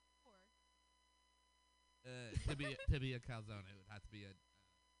 Or To be a calzone, it would have to be a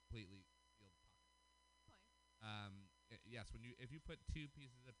completely sealed pocket. fine. Yes, if you put 2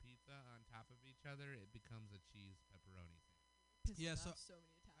 pieces of pizza on top of each other, it becomes a cheese pepperoni sandwich. Yeah, Pissing so- off so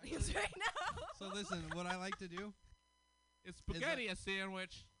many Italians right now. So listen, what I like to do. Is spaghetti a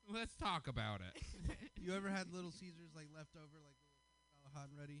sandwich? Let's talk about it. You ever had Little Caesars like left over, like little hot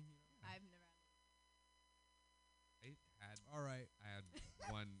and ready? You know? I've never had All right. I had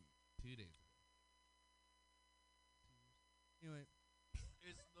one 2 days ago. Anyway,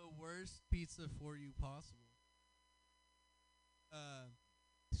 it's the worst pizza for you possible.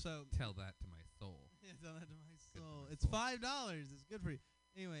 So Tell that to my soul. yeah, tell that to my for soul. my It's soul. $5. It's good for you.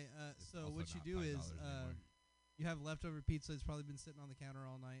 Anyway, It's so also what you not do is $5 anymore. you have leftover pizza. It's probably been sitting on the counter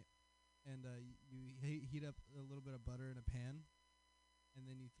all night, and you heat up a little bit of butter in a pan, and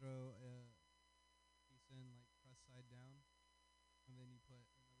then you throw pizza in like pressed side down, and then you put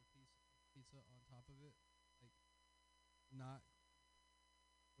another piece of pizza on top of it, like not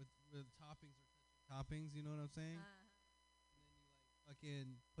with toppings or touching toppings. You know what I'm saying? And then you like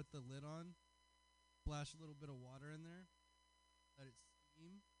fucking put the lid on, splash a little bit of water in there, let it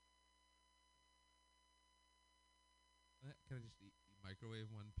steam. Can I just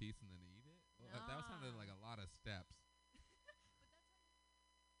microwave one piece and then eat it? Well, that sounded like a lot of steps.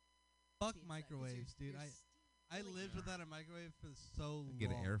 Fuck Pizza, 'cause microwaves, dude. you're I stealing lived it. without a microwave for so long.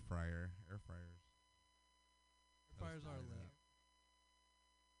 Get an air fryer. Air fryers. Air fryers are Toaster lit. oven.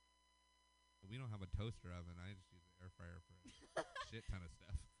 We don't have a toaster oven. I just use an air fryer for a shit ton of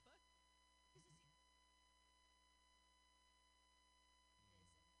stuff.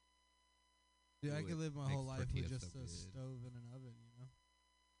 Dude, I Ooh, could it live my whole makes life with tortillas just so a good. stove and an oven, you know?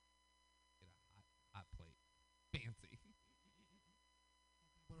 Get a hot plate. Fancy.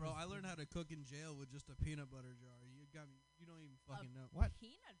 Bro, I learned how to cook in jail with just a peanut butter jar. You got me. You don't even fucking know. What?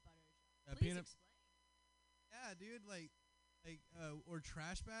 Peanut butter jar. A Please peanut- explain. Yeah, dude, like or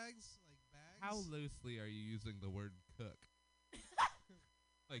trash bags, like bags. How loosely are you using the word cook?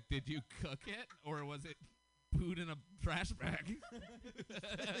 Like, did you cook it, or was it food in a trash bag?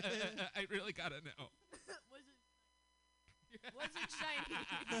 I really gotta know. Was it shiny?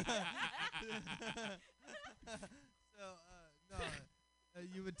 So, no,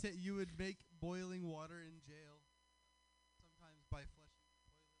 you would make boiling water in jail, sometimes by flushing the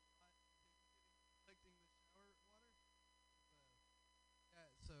toilet collecting the shower water.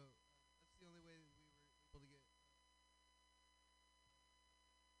 Yeah, so that's the only way that we were able to get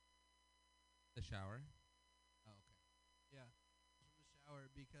The shower? Oh, okay. Yeah, from the shower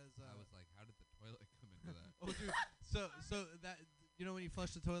because I was like, how did the toilet come into that? oh, dude. So that you know when you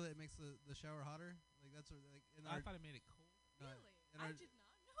flush the toilet, it makes the shower hotter. Like that's what like in I our thought it made it cold. Really? in I our- did not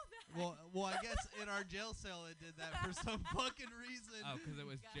know that. well, I guess in our jail cell it did that for some fucking reason. Oh, because it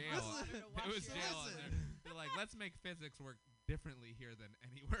was Got jail. water to It wash was your jail. ass. And they're like, let's make physics work differently here than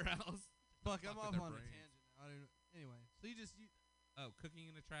anywhere else. Fuck, I'm off on a brains. tangent now. Anyway, so you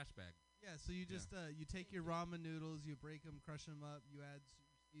Cooking in a trash bag. yeah, so you just you take your ramen noodles, you break them, crush them up, you add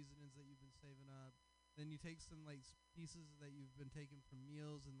seasonings that you've been saving up. Then you take some like pieces that you've been taking from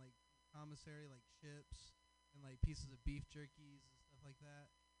meals and like commissary, like chips and like pieces of beef jerkies and stuff like that.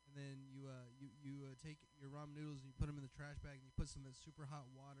 And then you take your ramen noodles and you put them in the trash bag and you put some super hot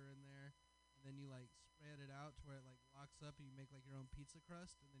water in there. And then you like spread it out to where it like locks up and you make like your own pizza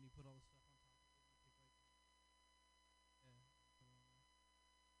crust. And then you put all the stuff on top of it. And you take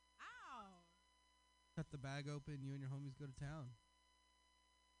Ow! cut the bag open. You and your homies go to town.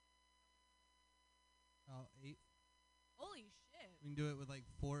 8. Holy shit! We can do it with like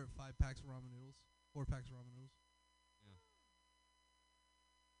 4 or 5 packs of ramen noodles. 4 packs of ramen noodles. Yeah.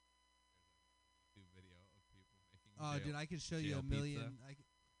 There's a YouTube video of people making. Oh, dude, I could show you a jail million.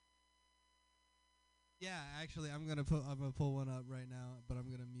 Yeah, actually, I'm gonna pull one up right now, but I'm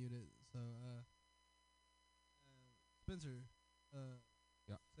gonna mute it. So, Spencer,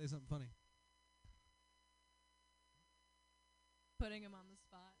 yeah, say something funny. Putting him on the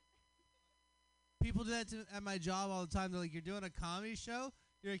spot. People do that at my job all the time. They're like, "You're doing a comedy show?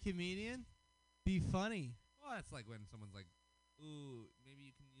 You're a comedian? Be funny." Well, that's like when someone's like, "Ooh, maybe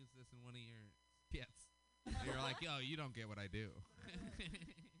you can use this in one of your skits." You're like, "Yo, you don't get what I do."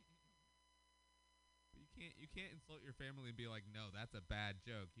 You can't insult your family and be like, "No, that's a bad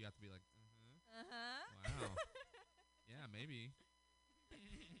joke." You have to be like, Wow. Yeah, maybe.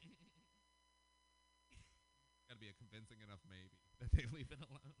 Got to be a convincing enough maybe that they leave it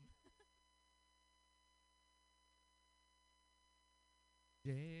alone.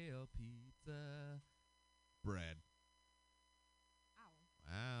 Jail pizza bread. Ow.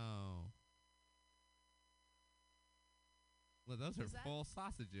 Wow. Well, those are full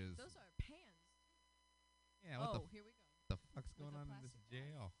sausages. Those are pans. Yeah. What here we go. the fuck's going on in this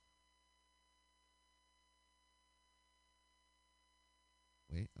jail?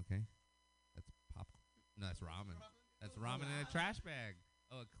 Wait. Okay. That's popcorn. No, that's ramen. That's ramen in a trash bag.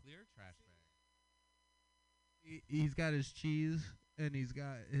 Oh, a clear trash bag. He's got his cheese and he's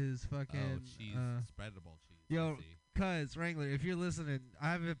got his fucking cheese, spreadable cheese. Yo, cuz Wrangler, if you're listening,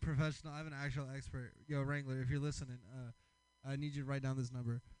 I have a professional, I have an actual expert. Yo, Wrangler, if you're listening, I need you to write down this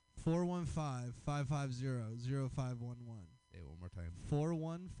number: 415-550-0511. Say it one more time.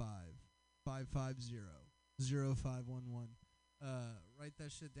 415-550-0511. Write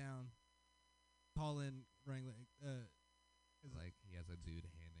that shit down. Call in Wrangler. Like he has a dude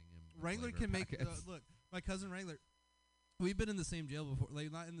handing him. Wrangler can make look. My cousin Wrangler. We've been in the same jail before,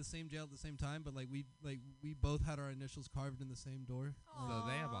 like not in the same jail at the same time, but like we both had our initials carved in the same door. So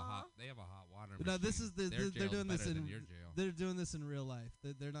they have a hot water. No, this is they're doing this in your jail. They're doing this in real life.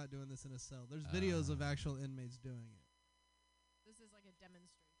 They're not doing this in a cell. There's videos of actual inmates doing it. This is like a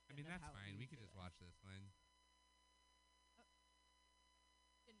demonstration. I mean, that's fine. We could just watch this one.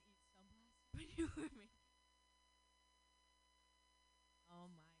 Didn't eat some last when you were making. Oh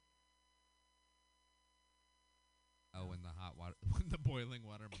my. Oh, when the hot water, when the boiling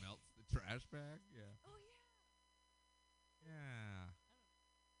water melts the trash bag, yeah. Oh yeah. Yeah.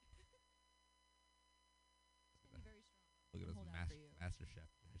 It's gonna be very strong. Look at this Master Chef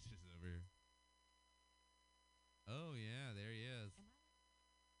just over here. Oh yeah, there he is.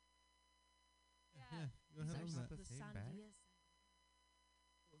 Yeah. Go ahead and the same bag.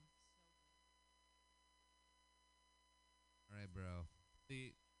 All right, bro.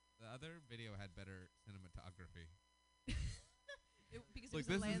 The other video had better cinematography. Because look, it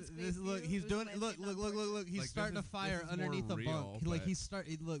was a landscape look, he's doing it. Look. He's like starting a fire underneath a bunk. Like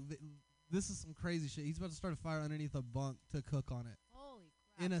look, this is some crazy shit. He's about to start a fire underneath a bunk to cook on it. Holy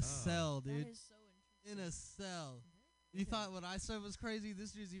crap. In a cell, dude. That is so interesting. In a cell. You thought what I said was crazy?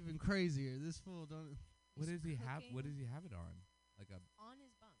 This dude's even crazier. This fool don't. What does he have? What does he have it on? Like a. On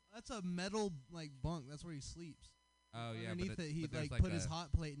his bunk. That's a metal like bunk. That's where he sleeps. Oh yeah. Underneath it, he like put his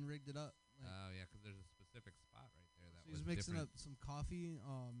hot plate and rigged it up. Oh yeah, because there's a specific spot right there that so he's mixing up some coffee.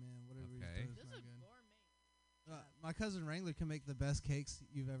 Oh man, whatever he's doing. This is good. gourmet. My cousin Wrangler can make the best cakes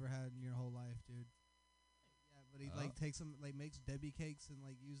you've ever had in your whole life, dude. Yeah, but he like takes some like makes Debbie cakes and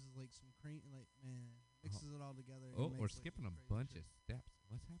like uses like some cream and like mixes it all together. Oh, we're skipping a bunch of steps.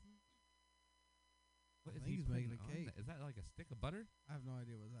 What's happening? What is he he's making a putting on cake. Is that like a stick of butter? I have no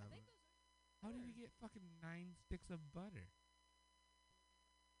idea what's happening. How did he get fucking 9 sticks of butter?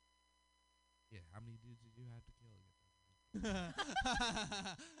 Yeah, how many dudes did you have to kill to get that?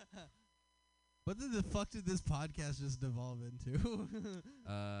 What the fuck did this podcast just devolve into? We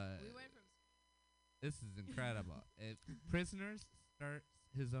went from. This is incredible. If prisoners start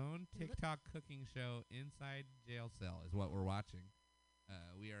his own TikTok cooking show inside jail cell is what we're watching.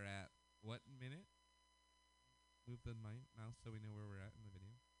 We are at what minute? Move the mouse so we know where we're at in the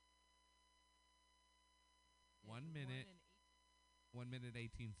video. 1 minute. 1 minute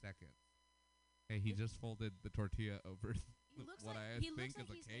 18 seconds. Okay, he just folded the tortilla over what I think is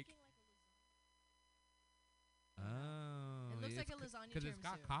a cake. Oh, it looks like a lasagna because it's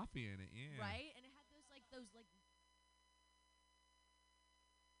got coffee in it, yeah. Right, and it had those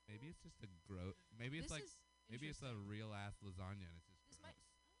Maybe it's just a gross. Maybe it's a real ass lasagna, and it's just gross.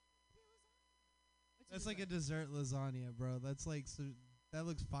 That's like a dessert lasagna, bro. That's like that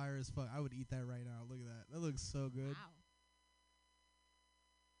looks fire as fuck. I would eat that right now. Look at that. That looks so good. Wow.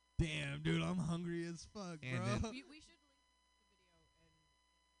 Damn, dude, I'm hungry as fuck, and bro. We should link the video and people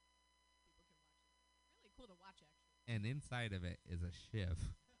can watch it. It's really cool to watch, actually. And inside of it is a shiv.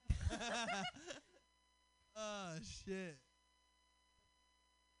 Oh, shit.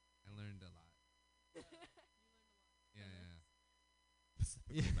 I learned a lot. You learned a lot. Yeah.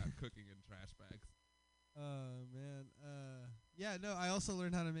 Specifically about cooking in trash bags. Oh, man. Yeah, no, I also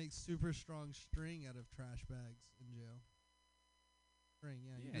learned how to make super strong string out of trash bags in jail. String,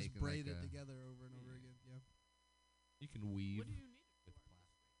 yeah. You just braid it together over and over again. Yeah. You can weave. What do you need it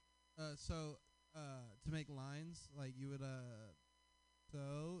for? So, to make lines, like, you would,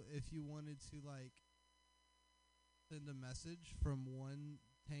 so if you wanted to, like, send a message from one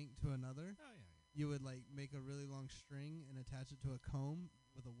tank to another, you would, like, make a really long string and attach it to a comb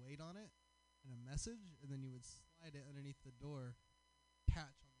with a weight on it and a message, and then you would slide it underneath the door,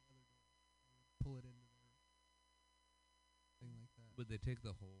 catch on the other door, and pull it into there. Thing like that. Would they take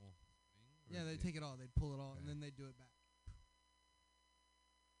the whole thing? Yeah, they'd take it all. They'd pull it all, and then they'd do it back.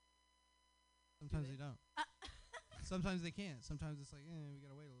 Sometimes they don't. Sometimes they can't. Sometimes it's like, we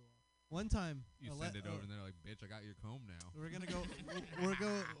gotta wait a little while. One time, you send it over, and they're like, "Bitch, I got your comb now." We're gonna go.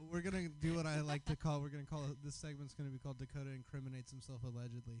 We're gonna do what I like to call. We're gonna call it. This segment's gonna be called Dakota incriminates himself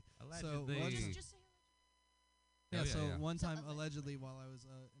allegedly. Allegedly. So just say allegedly. Yeah. One time allegedly, while I was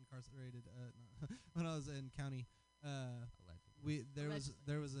incarcerated, when I was in county,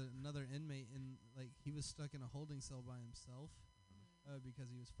 there was another inmate, and like he was stuck in a holding cell by himself. Because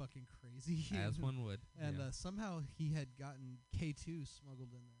he was fucking crazy. As one would. And somehow he had gotten K2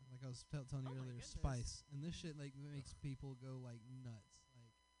 smuggled in there. Like I was telling you earlier, spice. And this shit like makes people go like nuts.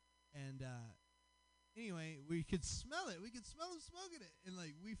 Like, and anyway, we could smell it. We could smell him smoking it. And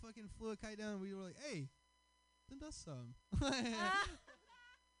like we fucking flew a kite down. And we were like, hey, send us some.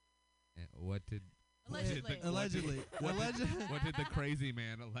 What did allegedly what did the crazy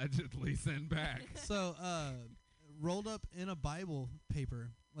man allegedly send back? So rolled up in a Bible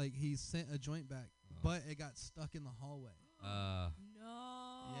paper, like he sent a joint back, but it got stuck in the hallway. No.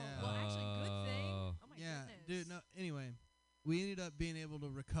 Yeah. Well, actually, good thing. Oh my goodness. Dude. No. Anyway, we ended up being able to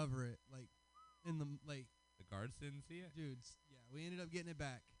recover it, like in the like. The guards didn't see it. Dude. Yeah, we ended up getting it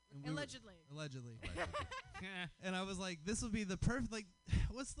back. And Allegedly. And I was like, this will be the perfect. Like,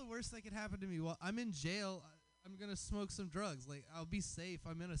 what's the worst that could happen to me? Well, I'm in jail. I'm gonna smoke some drugs. Like, I'll be safe.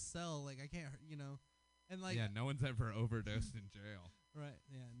 I'm in a cell. Like, I can't. And like, no one's ever overdosed in jail. Right.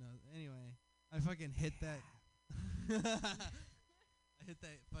 Yeah. No. Anyway, I fucking hit that. I hit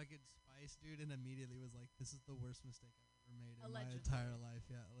that fucking spice, dude, and immediately was like, "This is the worst mistake I've ever made in my entire life."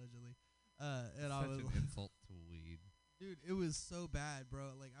 Yeah, allegedly. And I was such an insult to weed. Dude, it was so bad,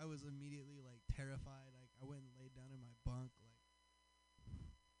 bro. Like, I was immediately like terrified. Like, I went and laid down in my bunk. Like,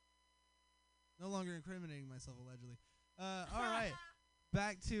 no longer incriminating myself, allegedly. All right.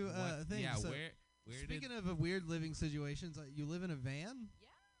 Back to things. Yeah. So Where speaking of weird living situations, you live in a van? Yeah.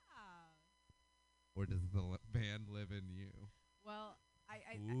 Or does the van live in you? Well,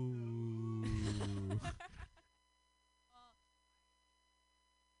 Ooh.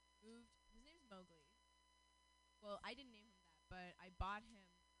 Moved. His name's Mowgli. Well, I didn't name him that, but I bought him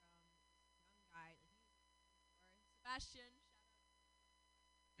from this young guy. Like he was Sebastian.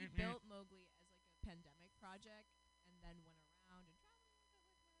 Shout out. He built Mowgli as like a pandemic project, and then went around and traveled a little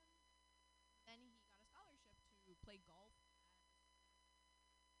bit with him. Then he got a scholarship to play golf.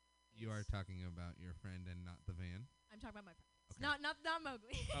 You are talking about your friend and not the van? I'm talking about my friend. Okay. Not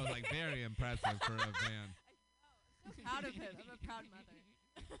Mowgli. I was like, very impressive for a van. I know. I'm so proud of him. I'm a proud mother.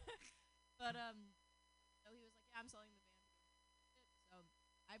 But so he was like, yeah, I'm selling the van. So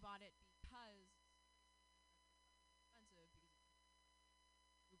I bought it because it's expensive because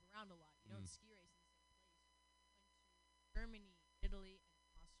you move around a lot. You don't ski race in the same place. We went to Germany, Italy, and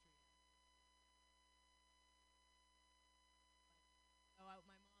Austria. So my mom was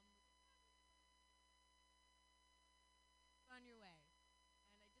like, on your way.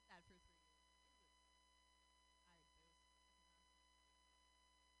 And I did that for 3 years.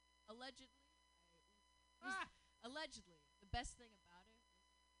 allegedly, allegedly, the best thing about it was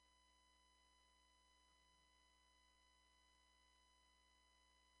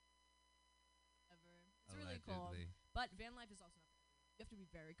ever. It's really cool. But van life is also not for everyone. You have to be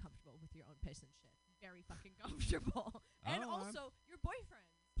very comfortable with your own piss and shit. Very fucking comfortable. And also your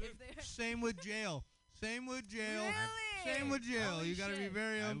boyfriends. If they Same with jail. Same with jail. Really? Same with jail. Holy You gotta be shit.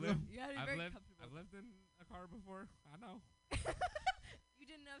 very You gotta be very comfortable. I've lived in a car before. I know. You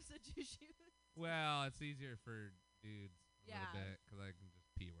didn't have such issues. Well, it's easier for dudes a Yeah. little bit because I can just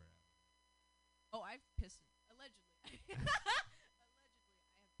pee wherever. Oh, I've pissed. Allegedly. Allegedly, I have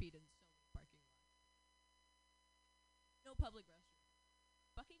peed in so many parking lots. No public restroom.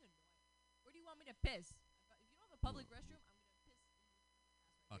 Fucking annoying. Where do you want me to piss? If you don't have a public restroom, I'm gonna piss in this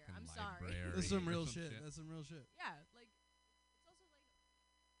class right here. I'm sorry. That's some real shit. That's some real shit. Yeah, like it's also like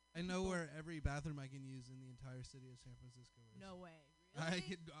I know where every bathroom I can use in the entire city of San Francisco is. no way. I Really?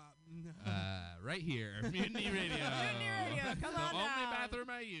 could. No. Right here, Mutiny Radio. Mutiny Radio, come the on only down. bathroom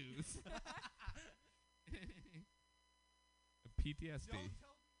I use. PTSD.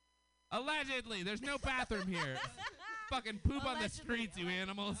 Allegedly, there's no bathroom here. Fucking poop on the streets, you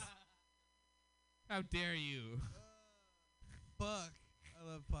animals. How dare you? Fuck. I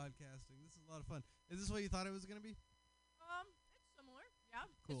love podcasting. This is a lot of fun. Is this what you thought it was gonna be? It's similar. Yeah.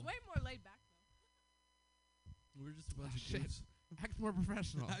 Cool. It's way more laid back though. We're just a bunch of shit. goofs. Act more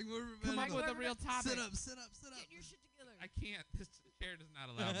professional. Act more Come up professional. with a real topic. Sit up. Sit up. Sit up. Get your shit together. I can't. This chair does not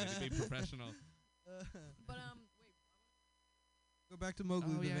allow me to be professional. But wait. Go back to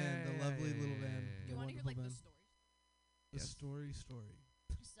Mowgli the van, the lovely little van. yeah, You the want to hear wonderful like van. the story? The Yes. story.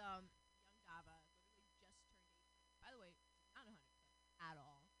 So, young Dava literally just turned 18. By the way, not a 100 at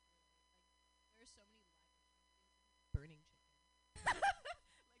all. Like, there's so many live burning chicken. Like,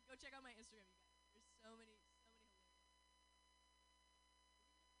 go check out my Instagram, you guys. There's so many hilarious.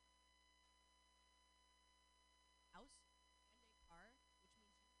 House and a car, which means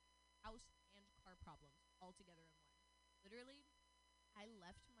house and car problems all together in one. Literally, I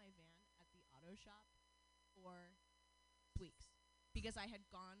left my van at the auto shop for weeks because I had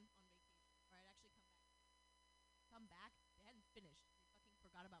gone on vacation, or I'd actually come back. They hadn't finished. They fucking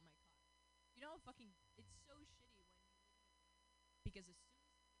forgot about my car. You know, it's so shitty when you live in a van because as soon as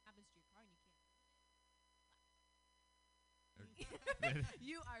something happens to your car and you can't live in it,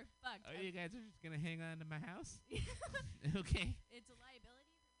 you are fucked. Oh, you guys are just gonna hang on to my house? Okay. It's a liability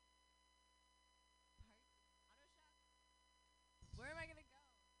for me. Auto shop. Where am I gonna go?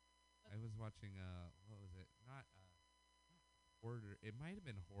 I was watching what was it? Not Hoarder. It might have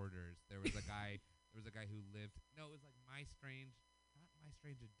been Hoarders. There was a guy who lived. No, it was like not My Strange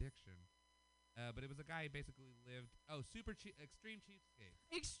Addiction. But it was a guy who basically lived. Oh, Extreme Cheapskates.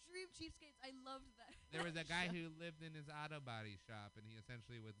 Extreme Cheapskates. I loved that. There was a guy who lived in his auto body shop, and he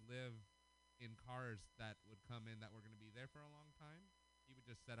essentially would live in cars that would come in that were going to be there for a long time. He would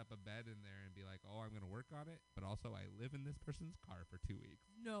just set up a bed in there and be like, "Oh, I'm going to work on it, but also I live in this person's car for 2 weeks."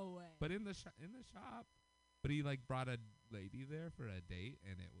 No way. But in the shop, but he like brought a lady there for a date,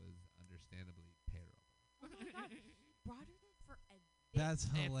 and it was understandably terrible. Oh my god, he brought her there for a date. That's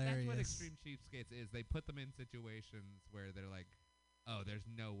hilarious. That's what Extreme Cheapskates is. They put them in situations where they're like, "Oh, there's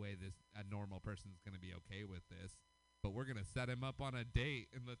no way a normal person's going to be okay with this, but we're going to set him up on a date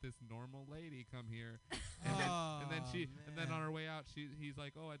and let this normal lady come here." And then on her way out, he's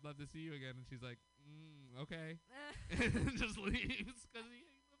like, "Oh, I'd love to see you again," and she's like, "Okay," and just leaves because he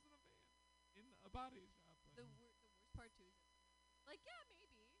lives in a van in a body shop. The worst part too is like, yeah,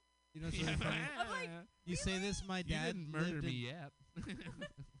 maybe. You know what's really funny? I'm like, You say this, my You dad didn't murder lived me yet.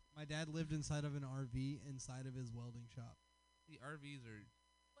 My dad lived inside of an RV inside of his welding shop. The RVs are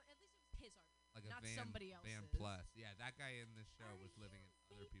well, at least it was his RV, like not a somebody else's. van plus. Yeah, that guy in this show was living in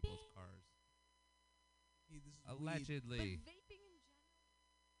other people's cars. Hey, this is Allegedly. But vaping in general,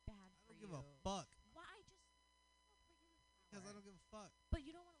 bad I for don't you. give a fuck. Why just smoke regular flower? Because I don't give a fuck. But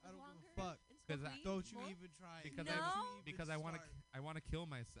you don't want to I live don't longer. give a fuck. And smoke Because weed Don't you more? even try it. Because No. because I want to start. I want to kill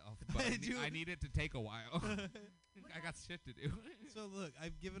myself, but I need it to take a while. I got shit to do. So look,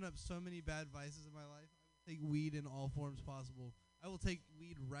 I've given up so many bad vices in my life. I will take weed in all forms possible. I will take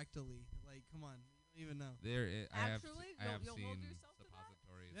weed rectally. Like, come on, you don't even know. I Actually, have you'll hold seen yourself to that?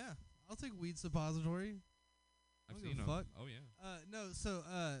 suppositories. Yeah, I'll take weed suppository. I've I don't seen give a them. fuck. Oh yeah. No, so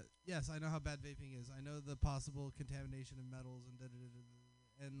yes, I know how bad vaping is. I know the possible contamination of metals and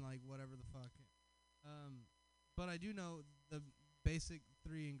and like whatever the fuck. But I do know the basic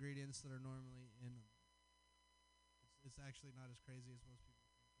 3 ingredients that are normally in. It's actually not as crazy as most people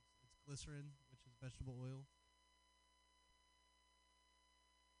think. It's glycerin, which is vegetable oil,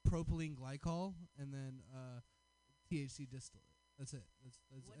 propylene glycol, and then THC distillate. That's it. That's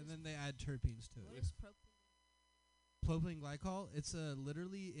What and is then they add terpenes to What it. is propylene? Propylene glycol. It's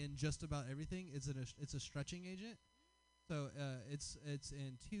literally in just about everything. It's a stretching agent. So it's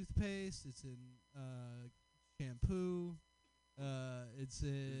in toothpaste. It's in shampoo. It's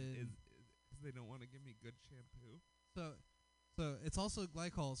in. Because they don't want to give me good shampoo. So it's also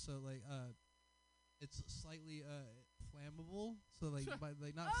glycol. So like it's slightly flammable. So like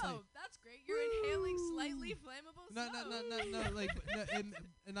not. Oh, that's great! You're inhaling slightly flammable No, like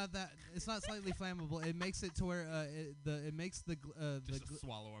not that. It's not slightly flammable. It makes it to where it makes the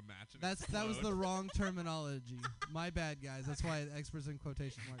swallow a match. And that was the wrong terminology. My bad, guys. That's why experts in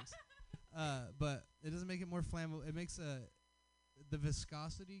quotation marks. But it doesn't make it more flammable. It makes the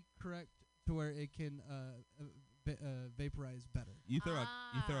viscosity correct to where it can vaporize better. You throw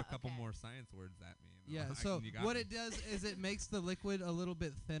a couple more science words at me. Yeah. So what it does is it makes the liquid a little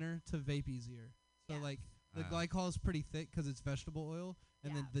bit thinner to vape easier. So like the glycol is pretty thick because it's vegetable oil,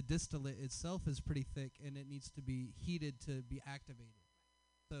 and then the distillate itself is pretty thick, and it needs to be heated to be activated.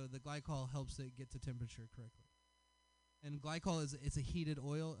 So the glycol helps it get to temperature correctly. And glycol it's a heated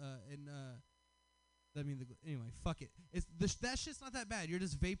oil, anyway, fuck it. That shit's not that bad. You're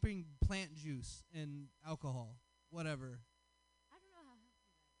just vaping plant juice and alcohol, whatever. I don't know how healthy that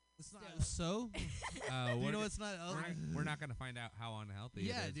is. It's not so. You know it's not. We're not gonna find out how unhealthy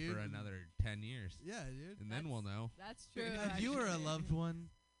it is dude. for another 10 years. Yeah, dude. And then we'll know. That's true. If you or a loved one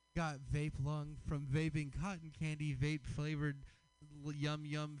got vape lung from vaping cotton candy vape flavored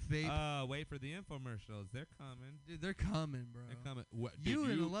yum vape. Wait for the infomercials. They're coming. Dude, they're coming, bro. They're coming. What, you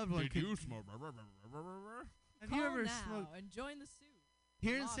and a loved one did could you smoke? Have Call you ever now smoked? and join the suit.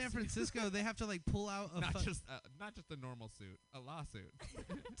 Here in San Francisco, they have to like pull out a not just a normal suit, a lawsuit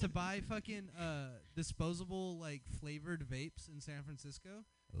to buy fucking disposable like flavored vapes in San Francisco.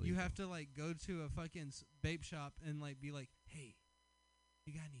 Illegal. You have to like go to a fucking vape shop and like be like, "Hey,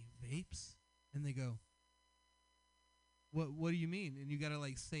 you got any vapes?" And they go, What do you mean? And you gotta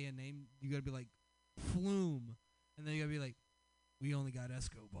like say a name. You gotta be like Flume, and then you gotta be like, we only got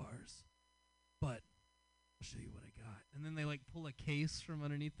Escobars, but I'll show you what I got. And then they like pull a case from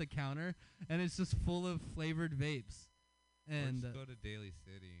underneath the counter, and it's just full of flavored vapes. And or just go to Daly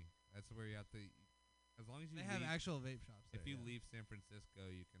City. That's where you have to. As long as you they have actual vape shops. If there, you leave San Francisco,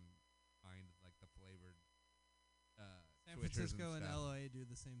 you can find like the flavored. San Francisco and LA do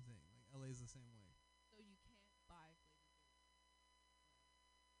the same thing. Like LA's the same way. So you can't buy flavored vapes.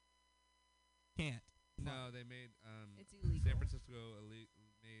 Can't. No, they made it's illegal. San Francisco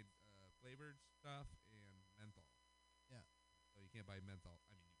made flavored stuff and menthol. Yeah. So you can't buy menthol.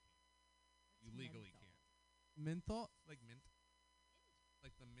 I mean, you can. You legally can't. Menthol? Like mint.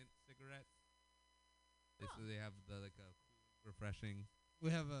 Like the mint cigarettes. So they have the like a cool, refreshing. We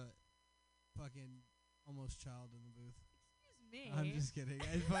have a fucking almost child in the booth. Excuse me. I'm just kidding.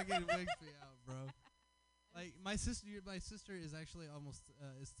 It fucking wigs me out, bro. Like my sister is actually almost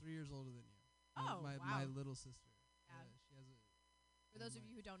is 3 years older than you. Oh, my wow. my little sister. Yeah. She has a. For those of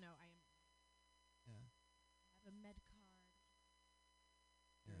you who don't know, I am. Yeah. I have a med card.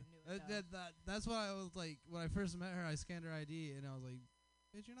 Yeah. That's why I was like when I first met her, I scanned her ID and I was like,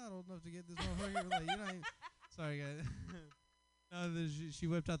 "Bitch, you're not old enough to get this motherfucker." Like, you know, sorry guys. No, she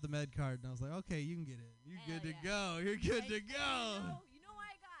whipped out the med card and I was like, "Okay, you can get it. You're good to go. You're good to go." You know why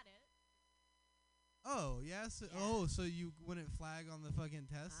I got it? Oh yes. Yeah. Oh, so you wouldn't flag on the fucking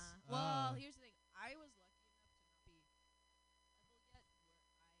test? Well, here's the thing. I was lucky enough to not be level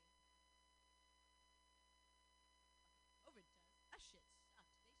yet where COVID test. That shit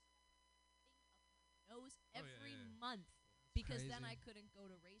sucked. They stuck a thing up my nose every month because then I couldn't go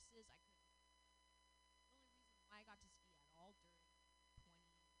to races. I couldn't. The only reason why I got to ski at all during 2021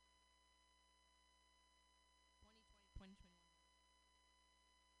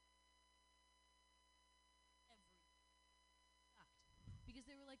 because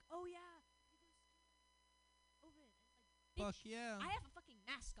they were like, "Oh yeah, you go ski COVID." And it's like, bitch, fuck yeah. I have a fucking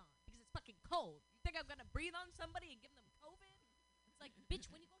mask on because it's fucking cold. You think I'm gonna breathe on somebody and give them COVID? It's like, bitch,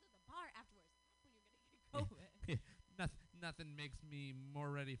 when you go to the bar afterwards, that's when you're gonna get COVID. Nothing makes me more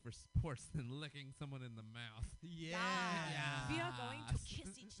ready for sports than licking someone in the mouth. Yeah. We are going to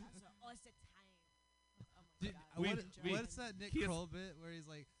kiss each other all the time. Oh my Dude, god. what's that Nick Kroll bit where he's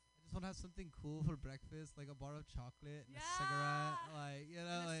like, I just want to have something cool for breakfast, like a bar of chocolate and a cigarette, like, you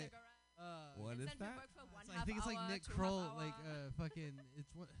know, like. What is that? I think it's like Nick Kroll, like fucking. It's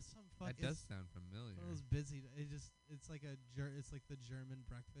some fucking. That does sound familiar. One of those busy. It's like it's like the German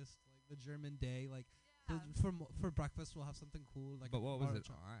breakfast, like the German day, like. So for breakfast we'll have something cool, like. But what was it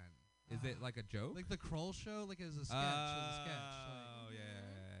on? Is it like a joke? Like the Kroll show, like it was a sketch. Oh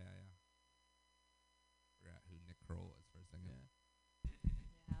yeah. Forgot who Nick Kroll was for a second. Yeah.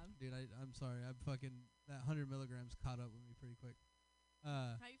 dude. I'm sorry. I'm fucking that 100 milligrams caught up with me pretty quick.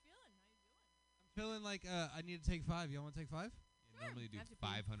 How you feeling? I'm feeling like I need to take 5. Y'all want to take 5? You normally do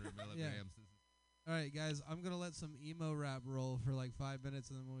 500 milligrams. All right, guys. I'm gonna let some emo rap roll for like 5 minutes,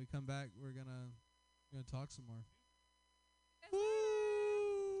 and then when we come back, we're gonna talk some more. Woo!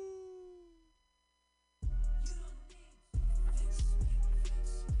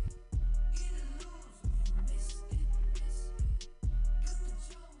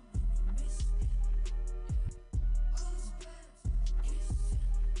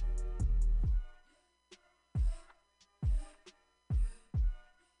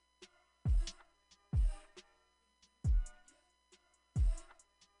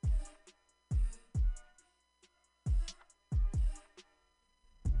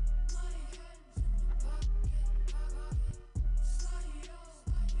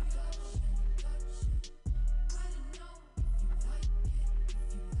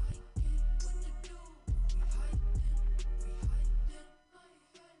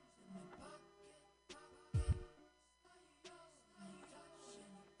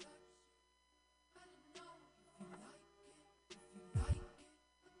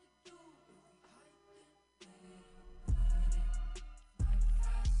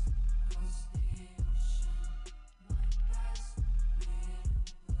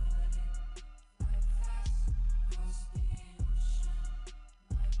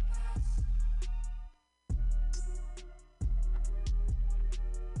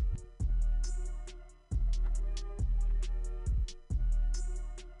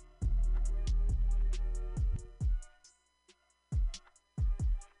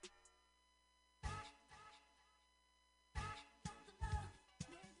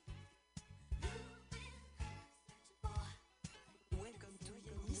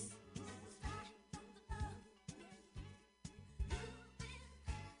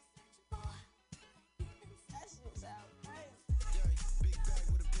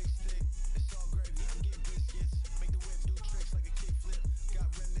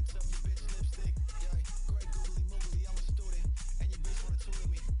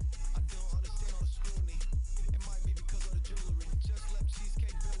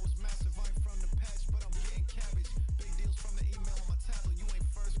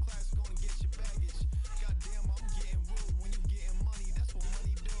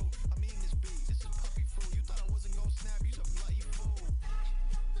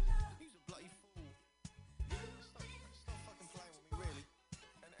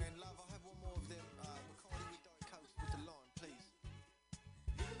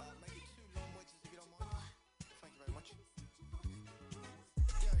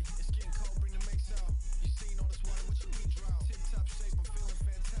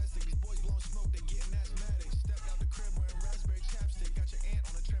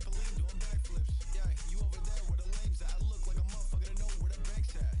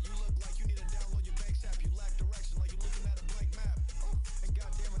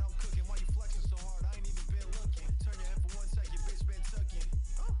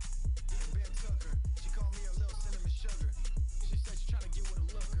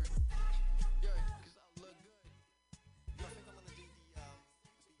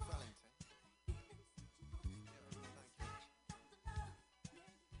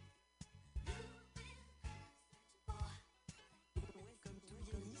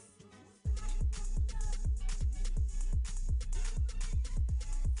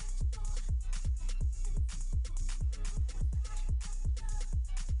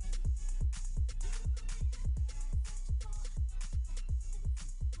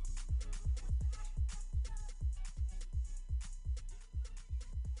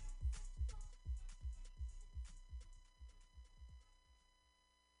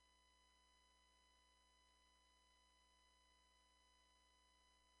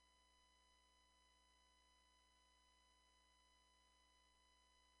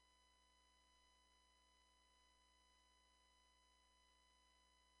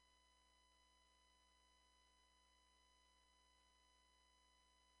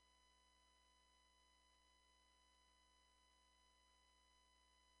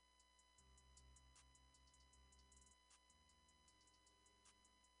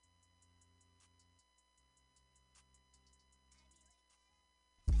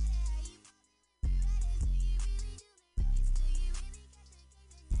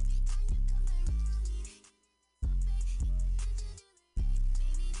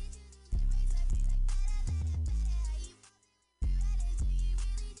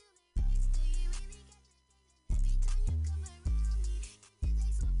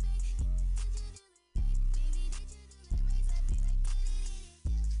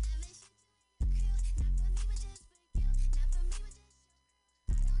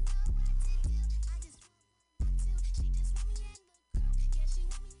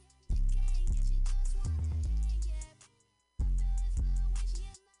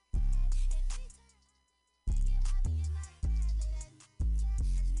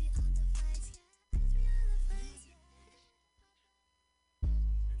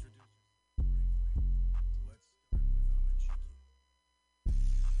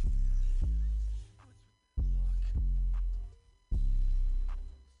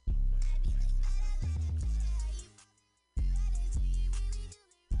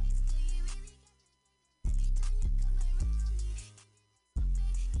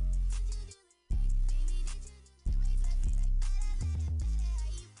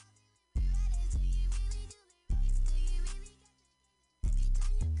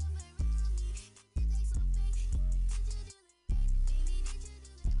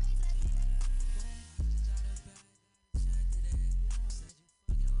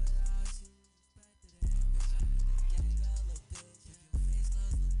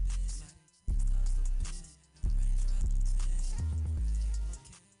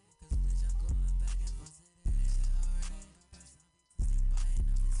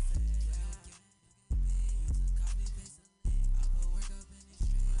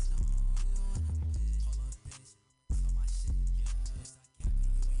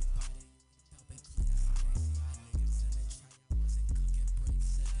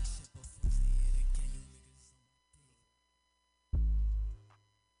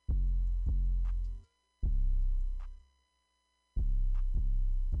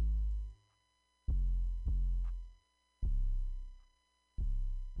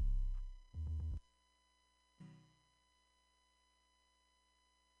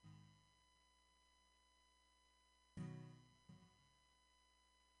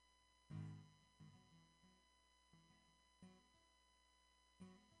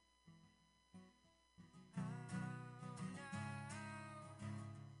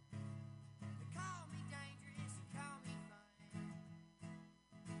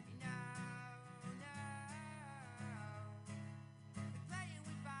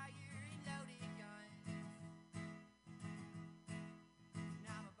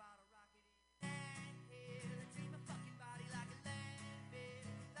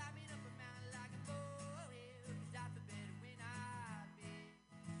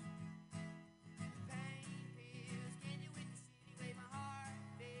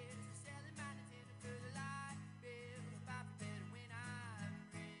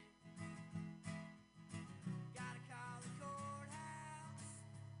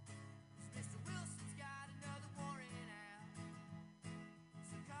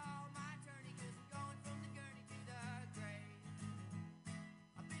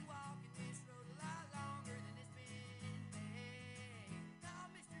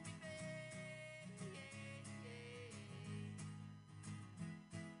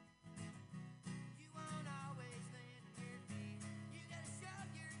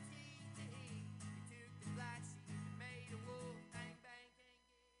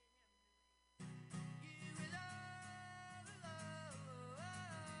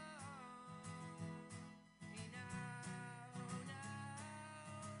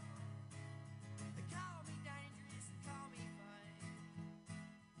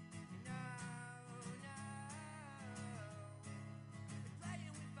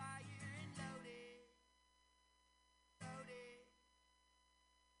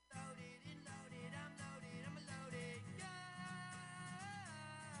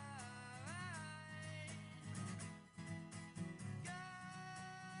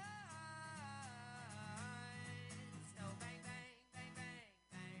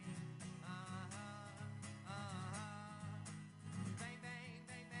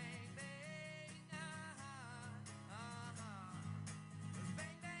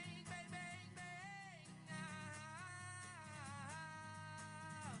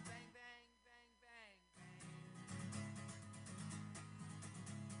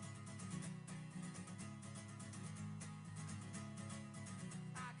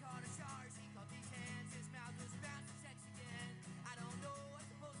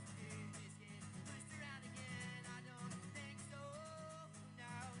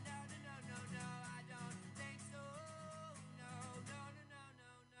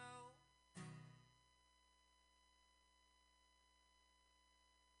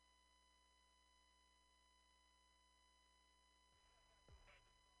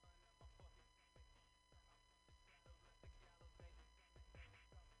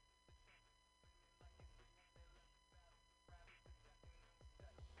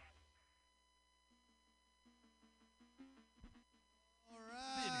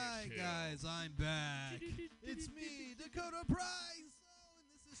 Experts, I'm back. It's me, Dakota Price. Oh,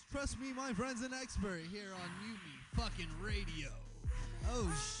 and this is Trust Me, My Friend's an Expert here on MutinyRadio.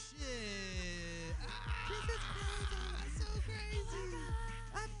 Oh, shit. This is crazy. That's so crazy.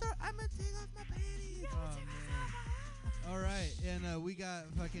 I'm going to take off my panties. Oh, man. All right, and we got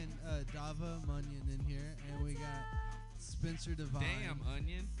fucking Dava Munyon in here, and we got Spencer Devine. Damn,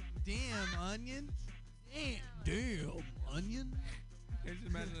 Onion. Damn, Onion. Damn, Onion. I just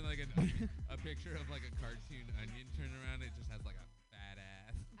imagine like a picture of like a cartoon onion turn around. It just has like a fat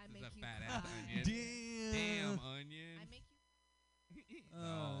ass. Just a fat ass onion. Damn onion. I make you.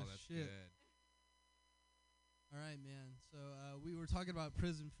 Oh, that's shit. good. All right, man. So we were talking about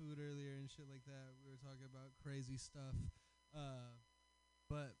prison food earlier and shit like that. We were talking about crazy stuff.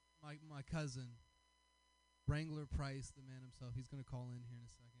 But my cousin, Wrangler Price, the man himself, he's gonna call in here in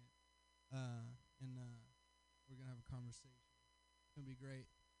a second. And we're gonna have a conversation. It's gonna be great.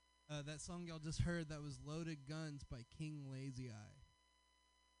 That song y'all just heard, that was Loaded Guns by King Lazy Eye.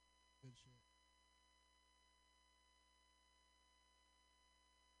 Good shit.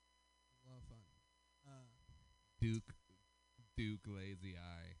 It was a lot of fun. Duke Lazy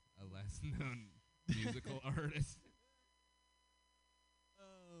Eye, a less known musical artist.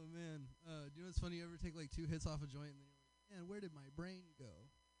 Oh man. Do you know what's funny? You ever take like 2 hits off a joint and then you're like, man, where did my brain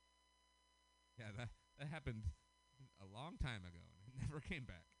go? Yeah, that happened a long time ago and it never came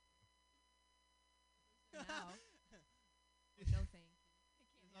back. No. No, thank you. I can't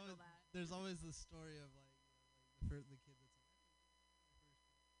handle that. There's always the story of like, the kid that's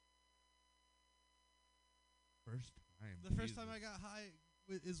First time. the first time I got high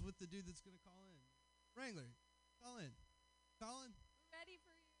is with the dude that's gonna call in. Wrangler, call in. Colin. We're ready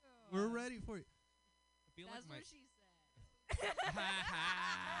for you. We're ready for you. I feel That's like what she said.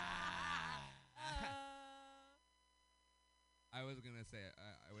 I was gonna say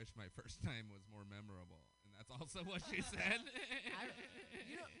I wish my first time was more memorable, and that's also what she said.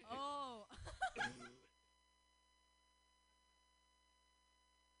 Oh.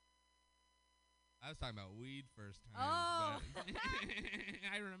 I was talking about weed first time. Oh. But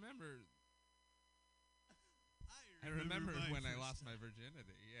I remember. I remember when I lost my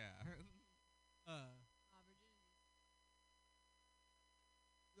virginity. Yeah.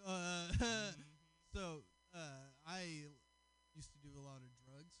 So I used to do a lot of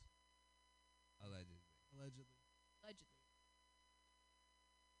drugs. Allegedly.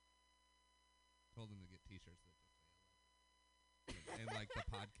 Told him to get T-shirts that just say allegedly. And like the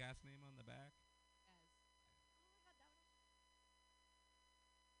podcast name on the back.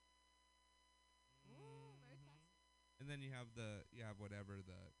 And then you have whatever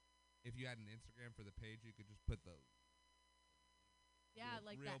if you had an Instagram for the page, you could just put the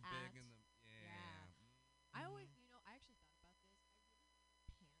like real the big at. in the I always, I actually thought about this.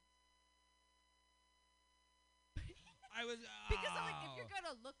 I was because I'm like, if you're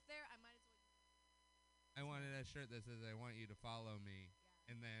gonna look there, I might as well. I wanted a shirt that says "I want you to follow me,"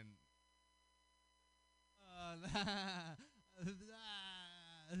 and then.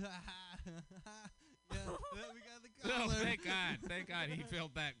 We got the collar. Oh, thank God, he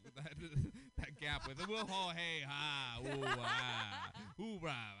filled that gap with "Whoa, ho, hey, ha, ooh, ah, ooh,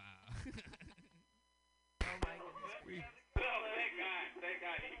 rah, rah." Oh my goodness. Thank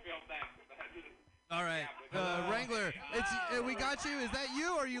God, he filled that. All right, Wrangler, we got you. Is that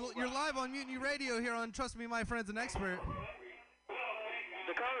you, or you're live on Mutiny Radio here on Trust Me, My Friend's an Expert?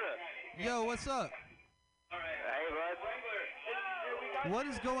 Dakota. Yo, what's up? All right. Hey, bud. What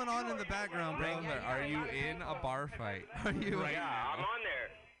is going on in the background, bro? Wrangler, are you in a bar fight? Are you? Right Yeah, now? I'm on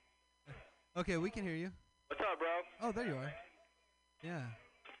there. Okay, we can hear you. What's up, bro? Oh, there you are. Yeah.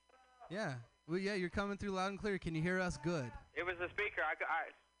 Yeah. Well, yeah, you're coming through loud and clear. Can you hear us good? It was the speaker.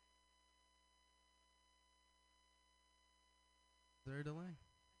 Is there a delay?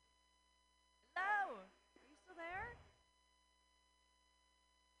 Hello. Are you still there?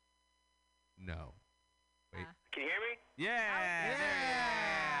 No. Wait. Can you hear me? Yeah.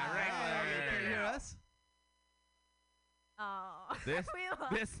 Wrangler. Can you hear us? Oh.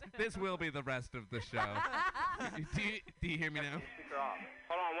 This will be the rest of the show. do you hear me now? Speaker off.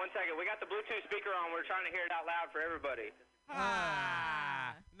 Hold on 1 second. We got the Bluetooth speaker on. We're trying to hear it out loud for everybody.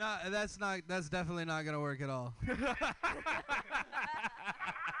 No, that's definitely not gonna work at all.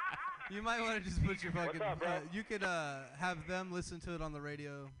 You might want to just put your fucking. What's up, bro? You could have them listen to it on the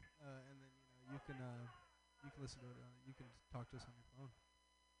radio, and then you can listen to it. You can talk to us on your phone.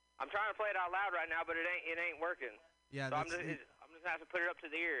 I'm trying to play it out loud right now, but it ain't working. Yeah, so I'm just gonna have to put it up to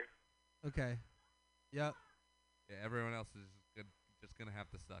the ear. Okay. Yep. Yeah, everyone else is just gonna have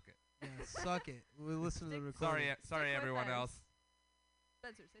to suck it. Yeah, suck it. We'll listen to the recording. Sorry, everyone else.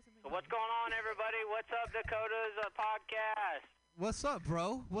 Spencer, say something. So what's going on, everybody? What's up, Dakota's podcast? What's up,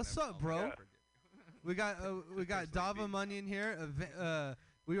 bro? What's up, bro? We got Dava Munyon here.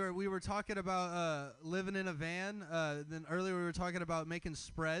 We were talking about living in a van. Then earlier we were talking about making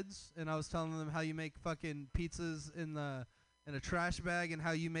spreads, and I was telling them how you make fucking pizzas in a trash bag, and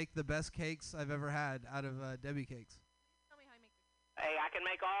how you make the best cakes I've ever had out of Debbie cakes. Hey, I can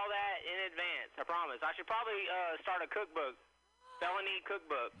make all that in advance. I promise. I should probably start a cookbook, felony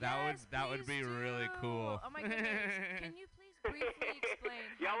cookbook. That would be really cool. Oh my goodness! Can you please briefly explain?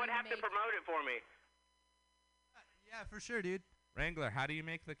 Y'all would have to promote it for me. Yeah, for sure, dude. Wrangler, how do you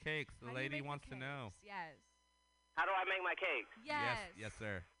make the cakes? The lady wants to know. Yes. How do I make my cakes? Yes. Yes,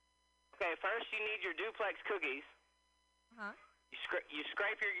 sir. Okay, first you need your duplex cookies. Uh huh. You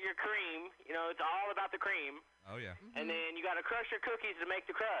scrape your cream. You know, it's all about the cream. Oh, yeah. And then you got to crush your cookies to make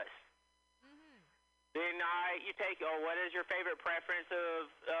the crust. Then you take, what is your favorite preference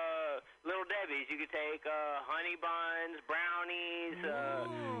of Little Debbie's? You could take honey buns, brownies,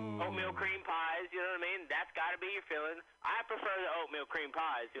 oatmeal cream pies, you know what I mean? That's got to be your filling. I prefer the oatmeal cream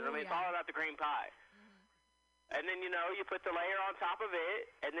pies, you know what I mean? It's all about the cream pie. And then, you put the layer on top of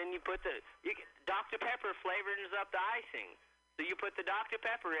it, and then you put Dr. Pepper flavors up the icing. So you put the Dr.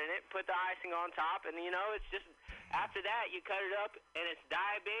 Pepper in it, put the icing on top, and, it's just, after that, you cut it up, and it's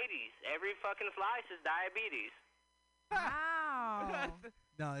diabetes. Every fucking slice is diabetes. Wow.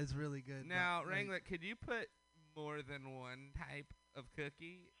 No, it's really good. Now, Wrangler, could you put more than one type of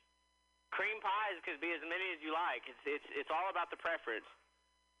cookie? Cream pies could be as many as you like. It's all about the preference.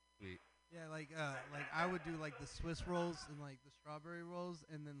 Sweet. Yeah, like I would do like the Swiss rolls and like the strawberry rolls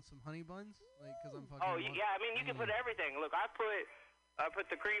and then some honey buns, like because I'm fucking. Oh yeah, I mean you can put everything. Look, I put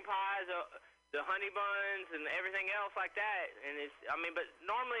the cream pies, the honey buns, and everything else like that. And but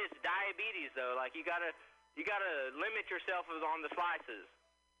normally it's diabetes though. Like you gotta limit yourself on the slices.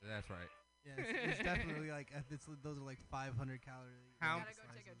 That's right. Yeah, it's definitely like those are like 500 calories. How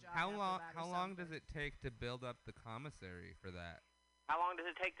long does it take to build up the commissary for that? How long does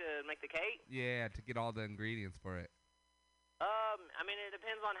it take to make the cake? Yeah, to get all the ingredients for it. I mean, it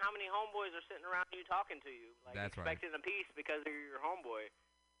depends on how many homeboys are sitting around you talking to you. Like, That's expecting a piece because they're your homeboy.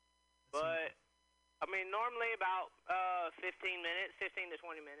 But, I mean, normally about 15 minutes, 15 to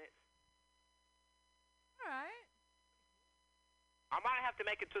 20 minutes. All right. I might have to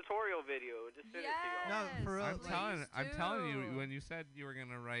make a tutorial video and just send it to y'all. No, for real. I'm telling you, when you said you were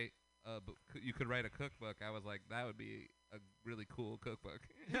going to write, you could write a cookbook, I was like, that would be a really cool cookbook.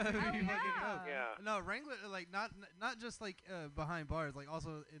 Yeah. No, Wrangler, like not just like behind bars, like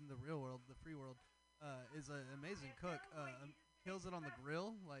also in the real world, the free world, is an amazing cook. Kills it on the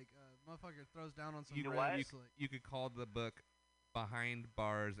grill, like motherfucker throws down on some. You could call the book "Behind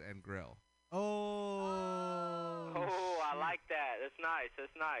Bars and Grill." Oh, I like that. That's nice.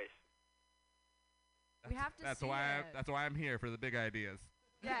 That's nice. We have to That's see why it. that's why I'm here for the big ideas.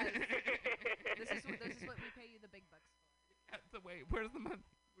 Yes. This is what we pay you the big bucks for. Wait, where's the money?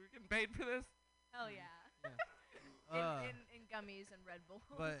 We're getting paid for this? Hell yeah. In gummies and Red Bull.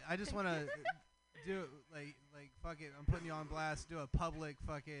 But I just want to do like fuck it. I'm putting you on blast. Do a public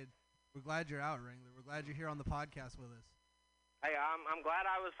fucking. We're glad you're out, Wrangler. We're glad you're here on the podcast with us. Hey, I'm glad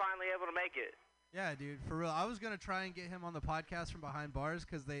I was finally able to make it. Yeah, dude, for real. I was gonna try and get him on the podcast from behind bars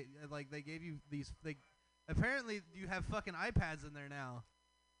because they gave you these. Apparently you have fucking iPads in there now.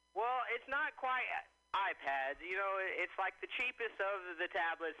 Well, it's not quite iPads. It's like the cheapest of the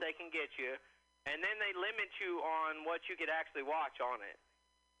tablets they can get you, and then they limit you on what you could actually watch on it.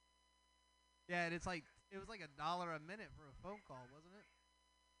 Yeah, and it was like $1 a minute for a phone call, wasn't it?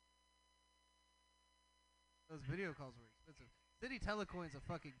 Those video calls were expensive. City Telecoin's a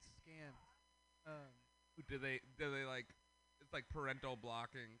fucking scam. Do they like? It's like parental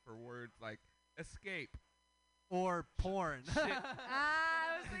blocking for words like escape or porn.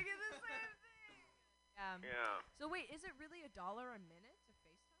 I was thinking the same thing. Yeah. So wait, is it really $1 a minute to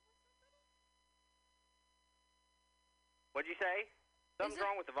FaceTime with somebody? What'd you say? Something's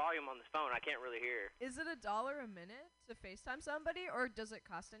wrong with the volume on this phone. I can't really hear. Is it $1 a minute to FaceTime somebody, or does it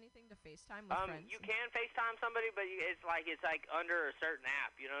cost anything to FaceTime with friends? You can FaceTime somebody, but it's like under a certain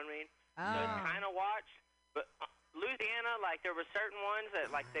app. You know what I mean? Oh. So it's kind of watched, but Louisiana, like there were certain ones that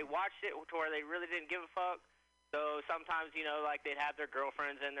like they watched it to where they really didn't give a fuck. So sometimes, like they'd have their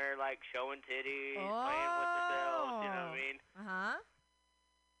girlfriends in there, like showing titties, playing with themselves. You know what I mean?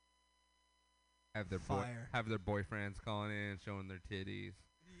 Have their boyfriends calling in, showing their titties.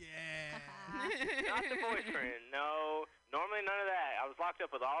 Yeah. Not the boyfriend. No. Normally none of that. I was locked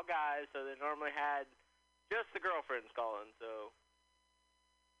up with all guys, so they normally had just the girlfriends calling. So.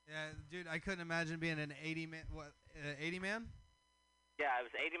 Yeah, dude, I couldn't imagine being an 80 man. What? 80 man? Yeah, it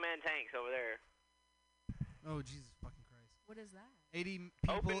was 80-man tanks over there. Oh, Jesus fucking Christ. What is that? 80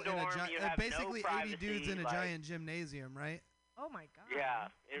 people Open in a dorm, you giant... have no basically 80 privacy, dudes in a like- giant gymnasium, right? Oh my god.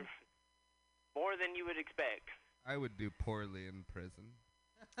 Yeah, it's more than you would expect. I would do poorly in prison.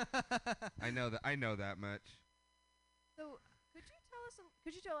 I know that much. So, could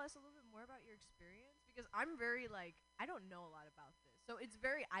you tell us a little bit more about your experience? Because I'm very I don't know a lot about this. So it's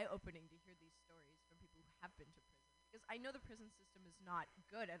very eye-opening to hear these stories from people who have been to prison. Because I know the prison system is not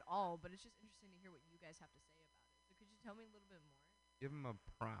good at all, but it's just interesting to hear what you guys have to say about it. So could you tell me a little bit more? Give him a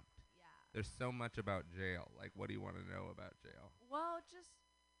prompt. Yeah. There's so much about jail. Like, what do you want to know about jail? Well, just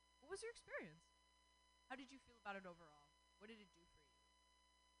what was your experience? How did you feel about it overall? What did it do for you?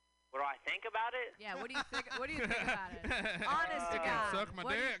 What do I think about it? Yeah, what do you think? What do you think about it? Honest to God, suck my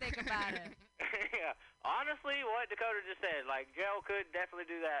what do you dick. think about it? Yeah, honestly, what Dakota just said, like, jail could definitely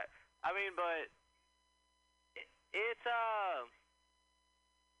do that. I mean, but it's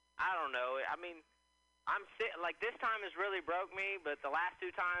I don't know. I mean, I'm like, this time has really broke me, but the last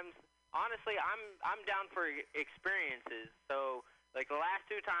two times, honestly, I'm down for experiences. So, like, the last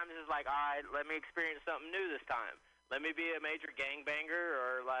two times is like, all right, let me experience something new this time. Let me be a major gangbanger,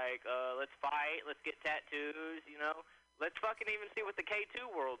 or like, let's fight, let's get tattoos, you know? Let's fucking even see what the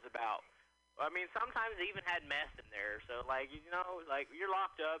K2 world's about. I mean, sometimes they even had meth in there. So, like, you know, like, you're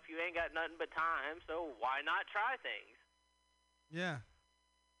locked up, you ain't got nothing but time, so why not try things? Yeah.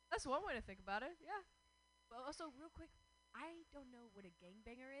 That's one way to think about it. Yeah. But also, real quick, I don't know what a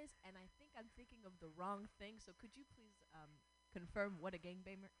gangbanger is, and I think I'm thinking of the wrong thing. So could you please confirm what a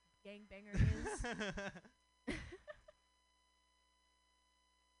gangbanger is?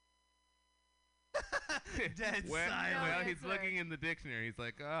 Dead Well, silent. he's looking in the dictionary. He's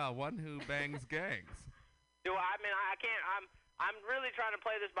like, one who bangs gangs. Do I mean, I can't, I'm really trying to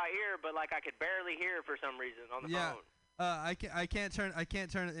play this by ear, but, like, I could barely hear for some reason on the phone. I can't turn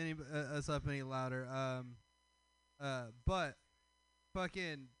us up any louder. But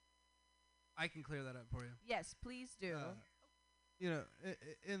fucking, I can clear that up for you. Yes, please do. You know,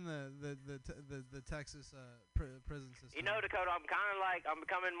 in the Texas prison system. You know, Dakota, I'm kind of like, I'm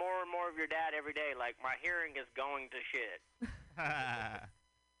becoming more and more of your dad every day. Like, my hearing is going to shit.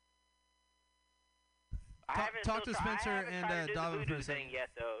 Talk to Spencer and Dava for a thing second. yet,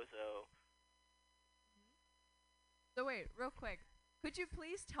 though, so. So wait, real quick. Could you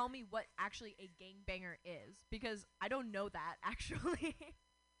please tell me what actually a gangbanger is? Because I don't know that, actually.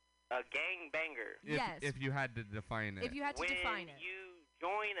 A gangbanger. Yes. If you had to define it. If you had to define it. When you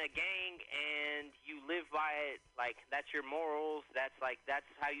join a gang and you live by it, like, that's your morals, that's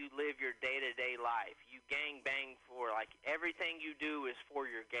how you live your day-to-day life. You gang bang for, like, everything you do is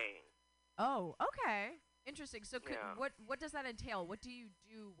for your gang. Oh, okay. Interesting. So Yeah. what does that entail? What do you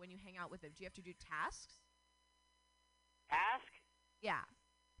do when you hang out with them? Do you have to do tasks? Task? Yeah.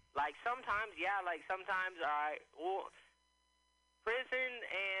 Like, sometimes, yeah, like, sometimes, well, prison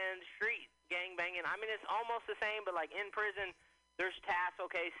and street gang banging, I mean, it's almost the same, but, like, in prison, there's tasks,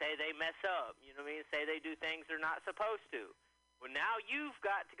 okay, say they mess up, you know what I mean? Say they do things they're not supposed to. Well, now you've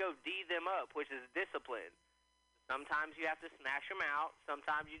got to go D them up, which is discipline. Sometimes you have to smash them out.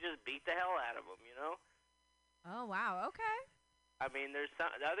 Sometimes you just beat the hell out of them, you know? Oh, wow. Okay. I mean, there's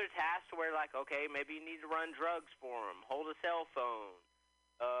some other tasks where, like, okay, maybe you need to run drugs for them, hold a cell phone.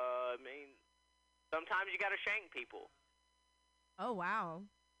 I mean, sometimes you got to shank people. Oh, wow.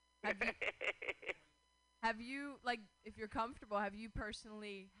 Have you, like, if you're comfortable, have you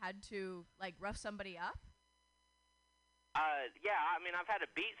personally had to, like, rough somebody up? Yeah, I mean, I've had to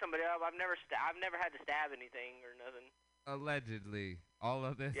beat somebody up. I've never had to stab anything or nothing. Allegedly. All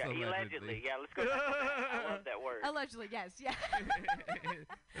of this Yeah, allegedly. Yeah, let's go back to that. I love that word. Allegedly, yes, yeah.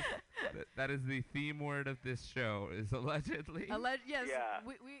 That is the theme word of this show, is allegedly. Yes. Yeah.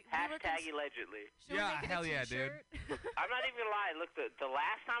 Hashtag allegedly. Should we make it hell a yeah, dude. t-shirt? I'm not even gonna lie. Look, the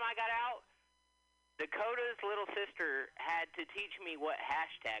last time I got out, Dakota's little sister had to teach me what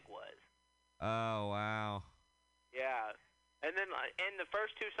hashtag was. Oh, wow. Yeah. And then in the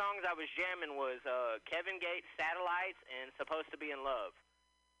first two songs I was jamming was Kevin Gates' Satellites and Supposed to Be in Love.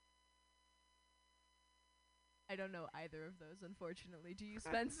 I don't know either of those, unfortunately. Do you,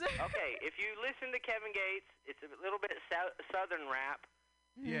 Spencer? Okay, if you listen to Kevin Gates, it's a little bit southern rap.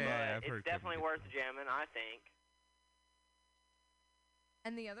 Yeah, but it's definitely worth jamming, I think.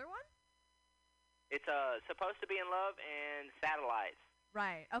 And the other one? It's Supposed to Be in Love and Satellites.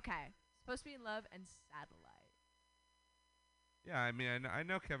 Right, okay. Supposed to Be in Love and Satellite. Yeah, I mean, I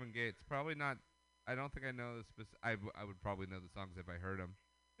know Kevin Gates. Probably not. I don't think I know the I would probably know the songs if I heard them.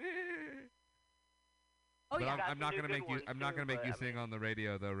 Oh But yeah. I'm not gonna make you. I'm not gonna make you sing on the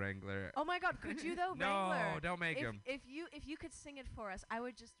radio though, Wrangler. Oh my God, could you though, No, Wrangler? don't make him. If you could sing it for us, I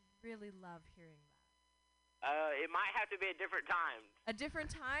would just really love hearing that. It might have to be a different time. A different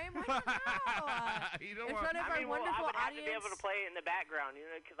time? I don't know. You don't in want- front of I mean, our well, wonderful I would have to audience. be able to play it in the background, you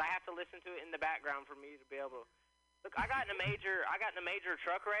know, because I have to listen to it in the background for me to be able to. Look, I got in a major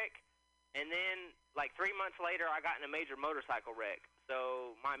truck wreck, and then like 3 months later, I got in a major motorcycle wreck.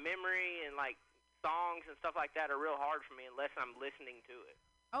 So my memory and like songs and stuff like that are real hard for me unless I'm listening to it.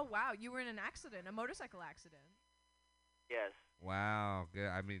 Oh wow, you were in an accident, a motorcycle accident. Yes. Wow.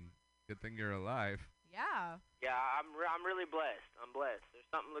 Good. I mean, good thing you're alive. Yeah. Yeah, I'm really blessed. I'm blessed. There's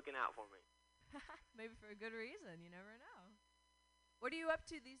something looking out for me. Maybe for a good reason. You never know. What are you up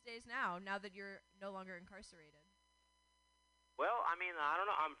to these days now that you're no longer incarcerated? Well, I mean, I don't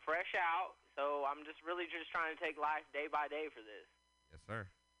know. I'm fresh out, so I'm just trying to take life day by day for this. Yes,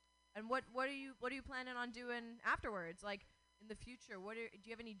 sir. And what are you planning on doing afterwards? Like in the future, do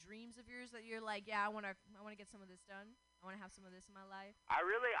you have any dreams of yours that you're like, yeah, I want to get some of this done. I want to have some of this in my life. I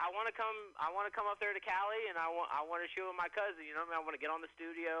want to come up there to Cali, and I want to show my cousin. You know what I mean? I want to get on the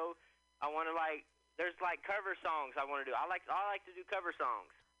studio. I want to there's cover songs I want to do. I like to do cover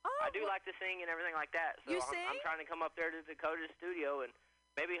songs. Oh, I do like to sing and everything like that. So you I'm sing? trying to come up there to Dakota's studio, and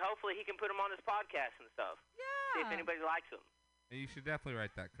maybe hopefully he can put them on his podcast and stuff. Yeah. See if anybody likes them. And you should definitely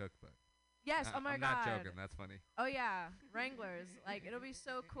write that cookbook. Yes. Oh my I'm God. not joking. That's funny. Oh yeah, Wranglers. It'll be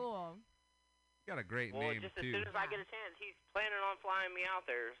so cool. You got a great Well, name just too. as soon as I get a chance, he's planning on flying me out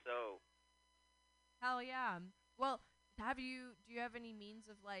there. So. Hell yeah. Well, do you have any means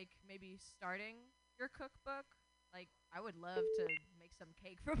of maybe starting your cookbook? I would love to make some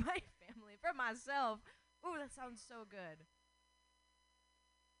cake for my family, for myself. Ooh, that sounds so good.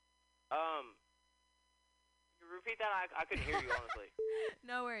 Can you repeat that? I couldn't hear you honestly.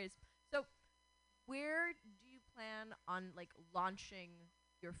 No worries. So, where do you plan on launching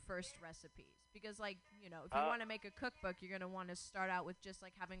your first recipes? Because if you want to make a cookbook, you're gonna want to start out with just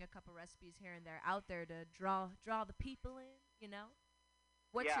having a couple recipes here and there out there to draw the people in. You know.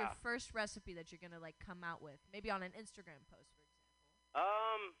 What's your first recipe that you're gonna come out with? Maybe on an Instagram post, for example.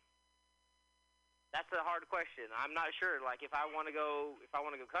 That's a hard question. I'm not sure. If I want to go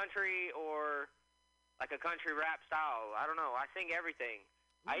country or a country rap style. I don't know. I sing everything.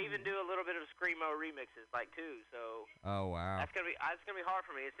 I even do a little bit of screamo remixes too. So. Oh wow. That's gonna be hard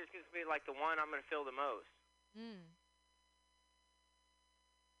for me. It's just gonna be the one I'm gonna feel the most.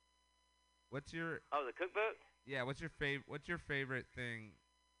 What's your? Oh, the cookbook. Yeah. What's your favorite thing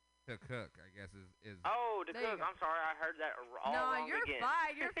to cook? I guess is. Oh, to cook. I'm sorry, I heard that all wrong you're again.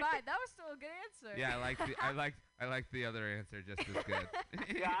 fine. You're fine. That was still a good answer. Yeah, I like the other answer just as good.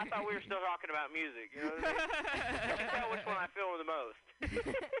 Yeah, I thought we were still talking about music. You know what I mean? You can tell which one I feel the most.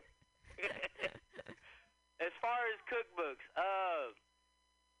 As far as cookbooks,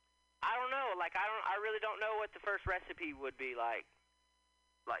 I don't know. I really don't know what the first recipe would be like.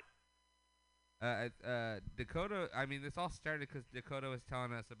 Dakota. I mean, this all started because Dakota was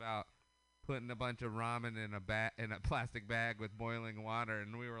telling us about putting a bunch of ramen in a plastic bag with boiling water,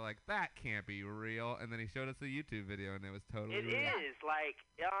 and we were like, that can't be real. And then he showed us a YouTube video, and it was totally real. It is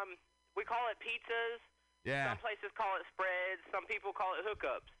we call it pizzas. Yeah. Some places call it spreads. Some people call it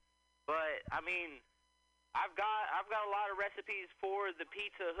hookups. But I mean, I've got a lot of recipes for the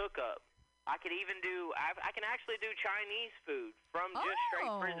pizza hookup. I can actually do Chinese food from just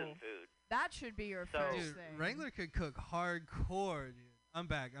straight prison food. That should be your first thing. Wrangler could cook hardcore, dude. I'm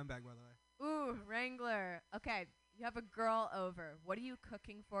back, by the way. Ooh, Wrangler. Okay, you have a girl over. What are you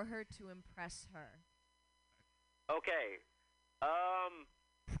cooking for her to impress her? Okay.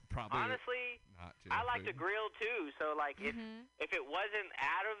 Probably honestly, not I like to grill too. So if it wasn't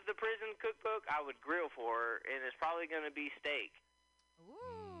out of the prison cookbook, I would grill for her, and it's probably gonna be steak.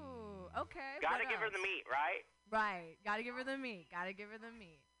 Ooh, okay. Gotta give her the meat, right? Right. Gotta give her the meat.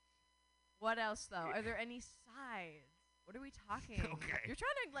 What else though? Are there any sides? What are we talking? Okay. You're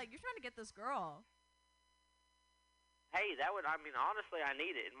trying to get this girl. Hey, honestly, I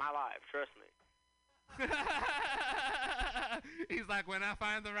need it in my life. Trust me. He's like, when I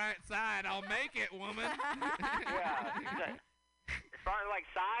find the right side, I'll make it, woman. Yeah. As far as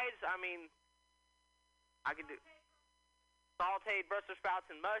sides, I could do sauteed Brussels sprouts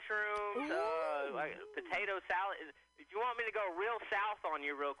and mushrooms, potato salad. If you want me to go real south on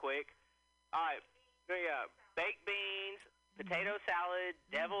you real quick, all right, baked beans, potato salad,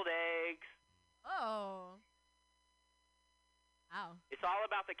 deviled eggs. Oh. Ow. It's all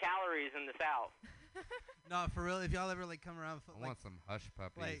about the calories in the South. No, for real. If y'all ever come around, I want some hush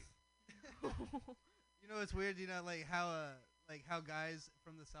puppies. You know, it's weird. You know, how guys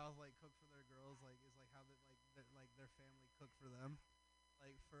from the South cook for their girls. Is how that for them.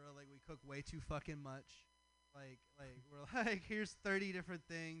 Like we cook way too fucking much. Like we're like, here's 30 different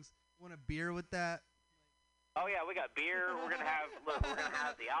things. Want a beer with that? Oh yeah, we got beer. We're gonna have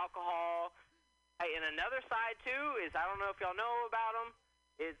the alcohol. Hey, and another side too is I don't know if y'all know about them.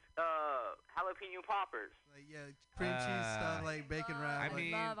 It's jalapeno poppers. Like cream cheese stuff like bacon wrap. I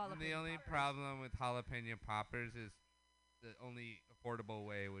mean, the only problem with jalapeno poppers is the only affordable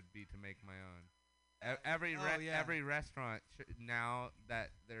way would be to make my own. Every restaurant now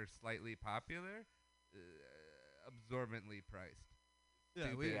that they're slightly popular, absorbently priced.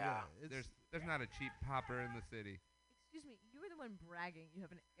 There's not a cheap popper in the city. Excuse me, you were the one bragging. You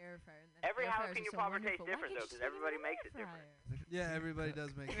have an air fryer. And every jalapeno popper tastes different though, because everybody makes it different. Yeah, everybody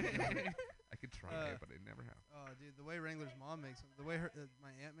does make it different. I could try it, but I never have. Oh, dude, the way Wrangler's mom makes them, the way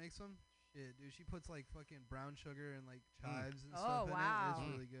my aunt makes them, shit, dude, she puts like fucking brown sugar and like chives and stuff in it. It's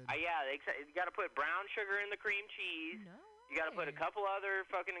really good. Yeah, you got to put brown sugar in the cream cheese. No. You got to put a couple other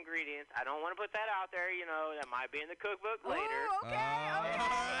fucking ingredients. I don't want to put that out there. You know, that might be in the cookbook later. Oh, okay.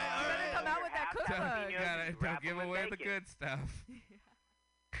 I'm gonna come out with that cookbook. Don't give away the good stuff.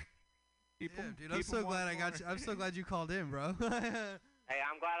 Dude, I'm so glad I got you. I'm so glad you called in, bro. Hey,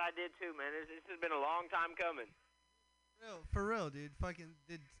 I'm glad I did too, man. This has been a long time coming. For real, dude.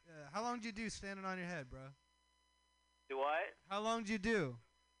 How long did you do standing on your head, bro? Do what? How long did you do?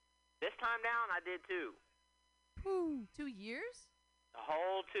 This time down, I did 2. 2 years? The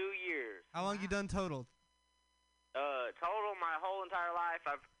whole 2 years. How long you done total? Total, my whole entire life,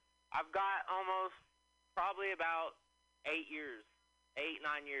 I've got almost probably about 8 years, 8,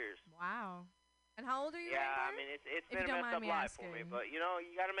 9 years. Wow. And how old are you? Yeah, Wrangler? I mean it's been a messed up life for me, but you know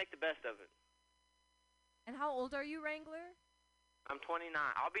you got to make the best of it. And how old are you, Wrangler? I'm 29.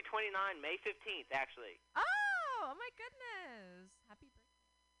 I'll be 29 May 15th, actually. Oh my goodness! Happy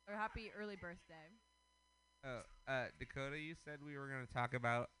birthday, or happy early birthday. Dakota, you said we were going to talk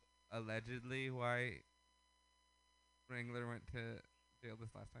about allegedly why Wrangler went to jail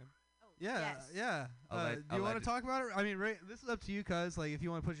this last time. Yeah. Do you want to talk about it? I mean, this is up to you, cuz. Like, if you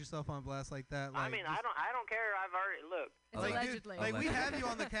want to put yourself on blast like that. Like, I mean, I don't care. I've already looked. Allegedly. Dude, like we have you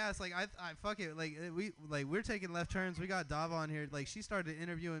on the cast. Like I fuck it. Like we're taking left turns. We got Dava on here. Like she started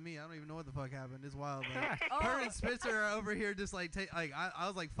interviewing me. I don't even know what the fuck happened. It's wild. Like, her and Spitzer are over here just like I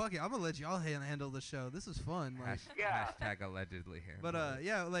was like, fuck it. I'm gonna let y'all handle the show. This is fun. Like hashtag allegedly here. But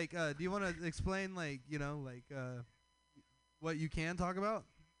yeah, like do you want to explain what you can talk about?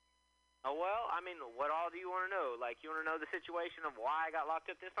 Oh, well, I mean, what all do you want to know? Like, you want to know the situation of why I got locked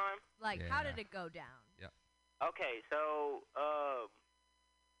up this time? Like, how did it go down? Yep. Okay, so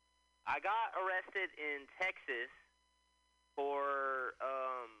I got arrested in Texas for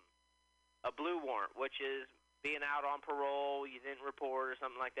a blue warrant, which is being out on parole, you didn't report or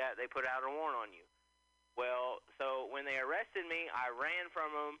something like that. They put out a warrant on you. Well, so when they arrested me, I ran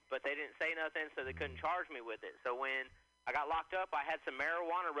from them, but they didn't say nothing, so they couldn't charge me with it. So when I got locked up, I had some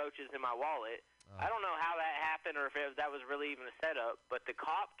marijuana roaches in my wallet. I don't know how that happened or if that was really even a setup, but the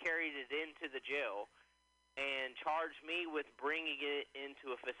cop carried it into the jail and charged me with bringing it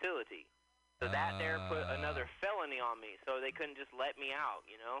into a facility. So that there put another felony on me, so they couldn't just let me out,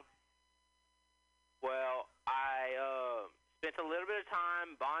 you know? Well, I spent a little bit of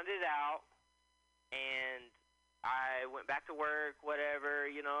time, bonded out, and I went back to work, whatever,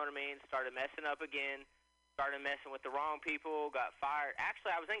 you know what I mean, started messing up again. Started messing with the wrong people, got fired.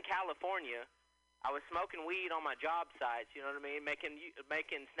 Actually, I was in California. I was smoking weed on my job sites, you know what I mean, making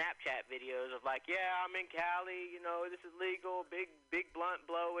Snapchat videos of like, yeah, I'm in Cali, you know, this is legal, big blunt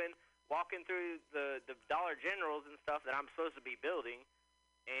blowing, walking through the Dollar Generals and stuff that I'm supposed to be building,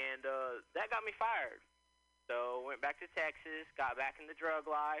 and that got me fired. So went back to Texas, got back in the drug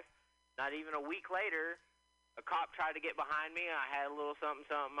life. Not even a week later, a cop tried to get behind me, and I had a little something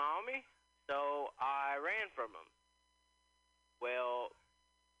on me. So I ran from him. Well,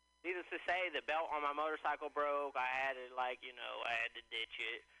 needless to say, the belt on my motorcycle broke. I had to, I had to ditch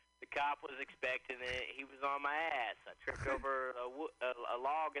it. The cop was expecting it. He was on my ass. I tripped over a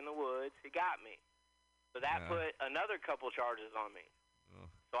log in the woods. He got me. So that put another couple charges on me.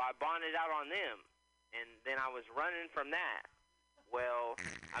 So I bonded out on them, and then I was running from that. Well,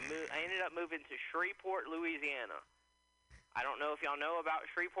 I ended up moving to Shreveport, Louisiana. I don't know if y'all know about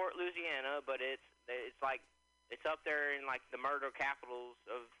Shreveport, Louisiana, but it's up there in like the murder capitals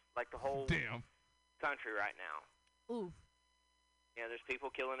of like the whole country right now. Oof. Yeah, there's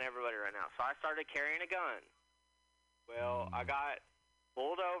people killing everybody right now. So I started carrying a gun. Well, I got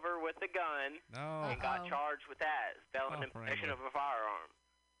pulled over with the gun and got charged with that, felon in possession of a firearm.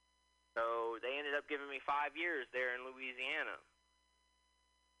 So they ended up giving me 5 years there in Louisiana.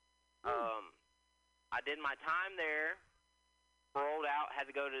 I did my time there. paroled out, had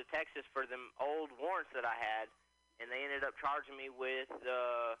to go to Texas for them old warrants that I had, and they ended up charging me with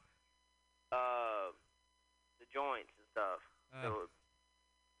the joints and stuff.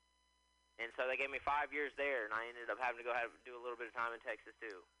 So they gave me 5 years there, and I ended up having to go do a little bit of time in Texas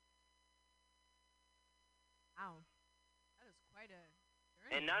too. Wow, that is quite a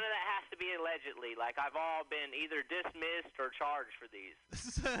journey. And none of that has to be allegedly. Like, I've all been either dismissed or charged for these.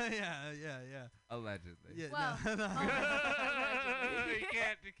 yeah. Allegedly. Yeah, Well, no.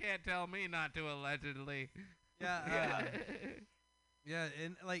 you can't tell me not to allegedly. Yeah. Yeah,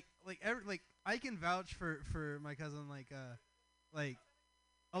 and like I can vouch for my cousin. Like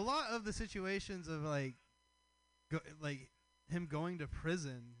a lot of the situations of like him going to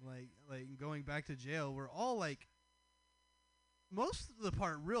prison, like going back to jail, were all like most of the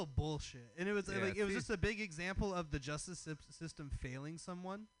part real bullshit. And it was it was just a big example of the justice system failing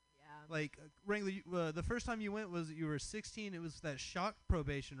someone. Yeah. Like Wrangler, the first time you went was you were 16. It was that shock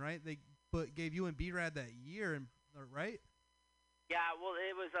probation, right? They gave you and B-Rad that year, right? Yeah, well,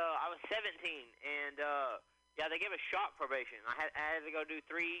 it was I was 17, and they gave us shock probation. I had to go do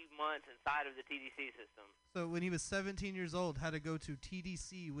 3 months inside of the TDC system. So when he was 17 years old, had to go to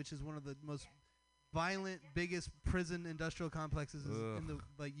TDC, which is one of the most violent, biggest prison industrial complexes in the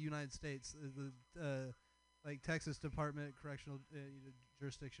United States, the Texas Department of Correctional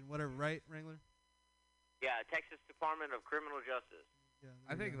Jurisdiction, whatever, right, Wrangler? Yeah, Texas Department of Criminal Justice. Yeah,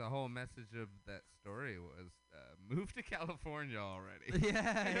 I think the whole message of that story was move to California already.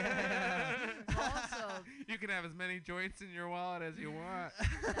 Yeah. Also, you can have as many joints in your wallet as you want.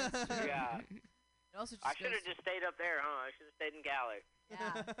 Yeah. It also just I should have just stayed up there, huh? I should have stayed in Cali.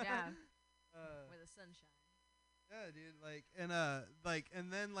 Yeah. Where the sun shines. Yeah, dude.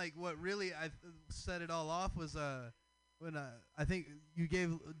 And then what really set it all off was when I think you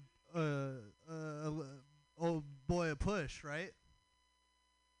gave old boy a push, right?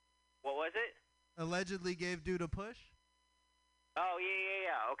 What was it? Allegedly gave dude a push. Oh,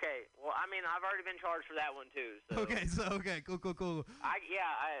 yeah. Okay. Well, I mean, I've already been charged for that one too. So. Okay, cool.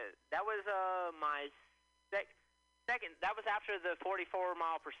 That was my second. That was after the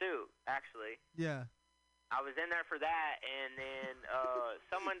 44-mile pursuit, actually. Yeah. I was in there for that, and then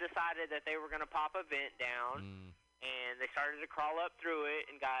someone decided that they were going to pop a vent down, and they started to crawl up through it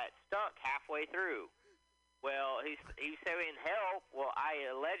and got stuck halfway through. Well, he was saying help. Well, I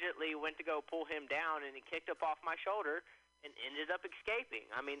allegedly went to go pull him down, and he kicked up off my shoulder and ended up escaping.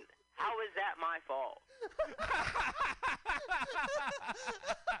 I mean, how is that my fault?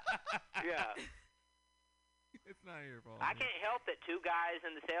 Yeah. It's not your fault. I can't help that 2 guys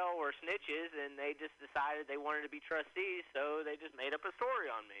in the cell were snitches, and they just decided they wanted to be trustees, so they just made up a story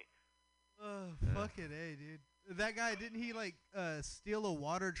on me. Oh, fucking A, dude. That guy, didn't he, steal a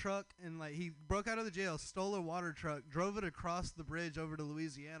water truck and, he broke out of the jail, stole a water truck, drove it across the bridge over to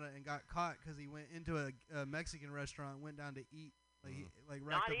Louisiana, and got caught because he went into a Mexican restaurant, went down to eat. Not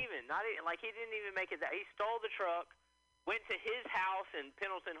even. He didn't even make it that. He stole the truck, went to his house in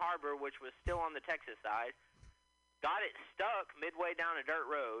Pendleton Harbor, which was still on the Texas side, got it stuck midway down a dirt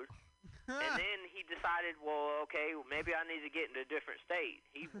road, and then he decided, well, okay, maybe I need to get into a different state.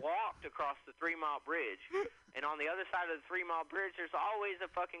 He walked across the 3-mile bridge, and on the other side of the 3-mile bridge, there's always a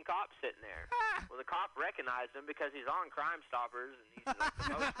fucking cop sitting there. Well, the cop recognized him because he's on Crime Stoppers, and he's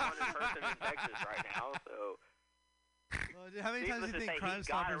the most wanted person in Texas right now, so... Well, dude, how many times do you think Crime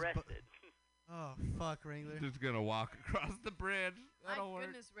Stoppers... Oh, fuck, Wrangler. Just gonna walk across the bridge. That'll My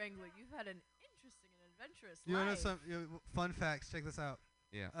work. goodness, Wrangler, you've had an interesting and adventurous You want life. to know some fun facts? Check this out.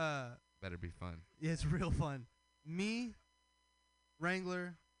 Yeah. Better be fun. Yeah, it's real fun. Me,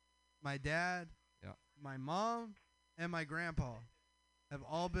 Wrangler, my dad, my mom, and my grandpa have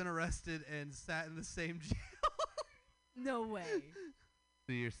all been arrested and sat in the same jail. No way.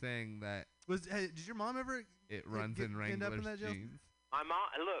 So you're saying that did your mom ever it runs in end up in Wrangler's that jail? genes? My mom,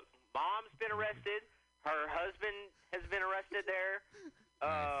 look, Mom's been arrested. Her husband has been arrested there.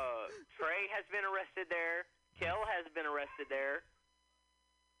 Trey has been arrested there. Kel has been arrested there.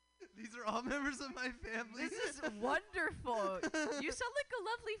 These are all members of my family. This is wonderful. You sound like a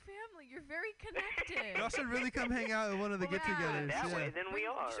lovely family. You're very connected. Y'all should really come hang out at one of the get-togethers. That way, then we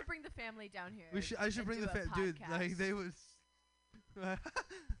are. You should bring the family down here. I should bring the dude. podcast. They was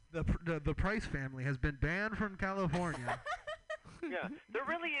the Price family has been banned from California. Yeah, there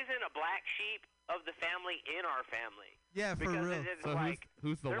really isn't a black sheep of the family in our family. Yeah, for because real. It's So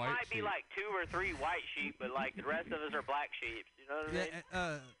who's the there white might sheep? be 2 or 3 white sheep, but the rest of us are black sheep. You know what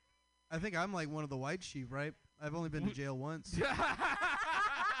I mean? I think I'm one of the white sheep, right? I've only been to jail once. Yeah, I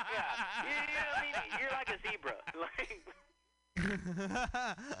mean, you're like a zebra.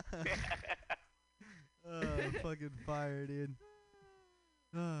 Fucking fire, dude.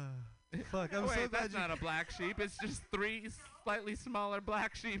 Fuck, I'm Wait, so glad that's not a black sheep. It's just 3 slightly smaller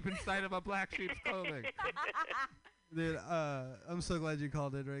black sheep inside of a black sheep's clothing. Dude, I'm so glad you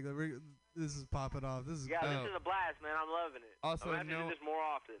called it, Regular. This is popping off. This is this is a blast, man. I'm loving it. Also, I'm gonna have to do this more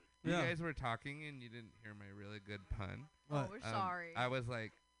often. You guys were talking and you didn't hear my really good pun. Oh, we're sorry. I was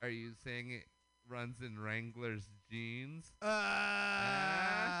like, are you saying it runs in Wrangler's jeans?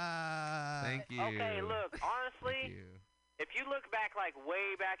 Thank you. Okay, look, honestly, if you look back, like,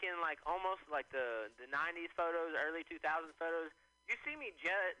 way back in, like, almost, like, the 90s photos, early 2000s photos, you see me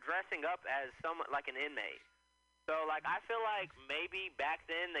dressing up as like an inmate. So, like, I feel like maybe back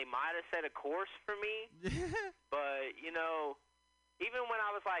then they might have set a course for me. But, you know, even when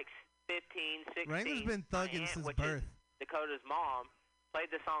I was, like, 15, 16, Wrangler's been thugging since birth. Dakota's mom played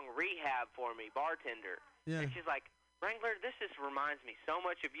the song Rehab for me, Bartender. Yeah. And she's like, Wrangler, this just reminds me so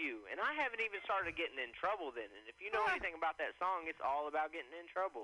much of you. And I haven't even started getting in trouble then. And if you know anything about that song, it's all about getting in trouble.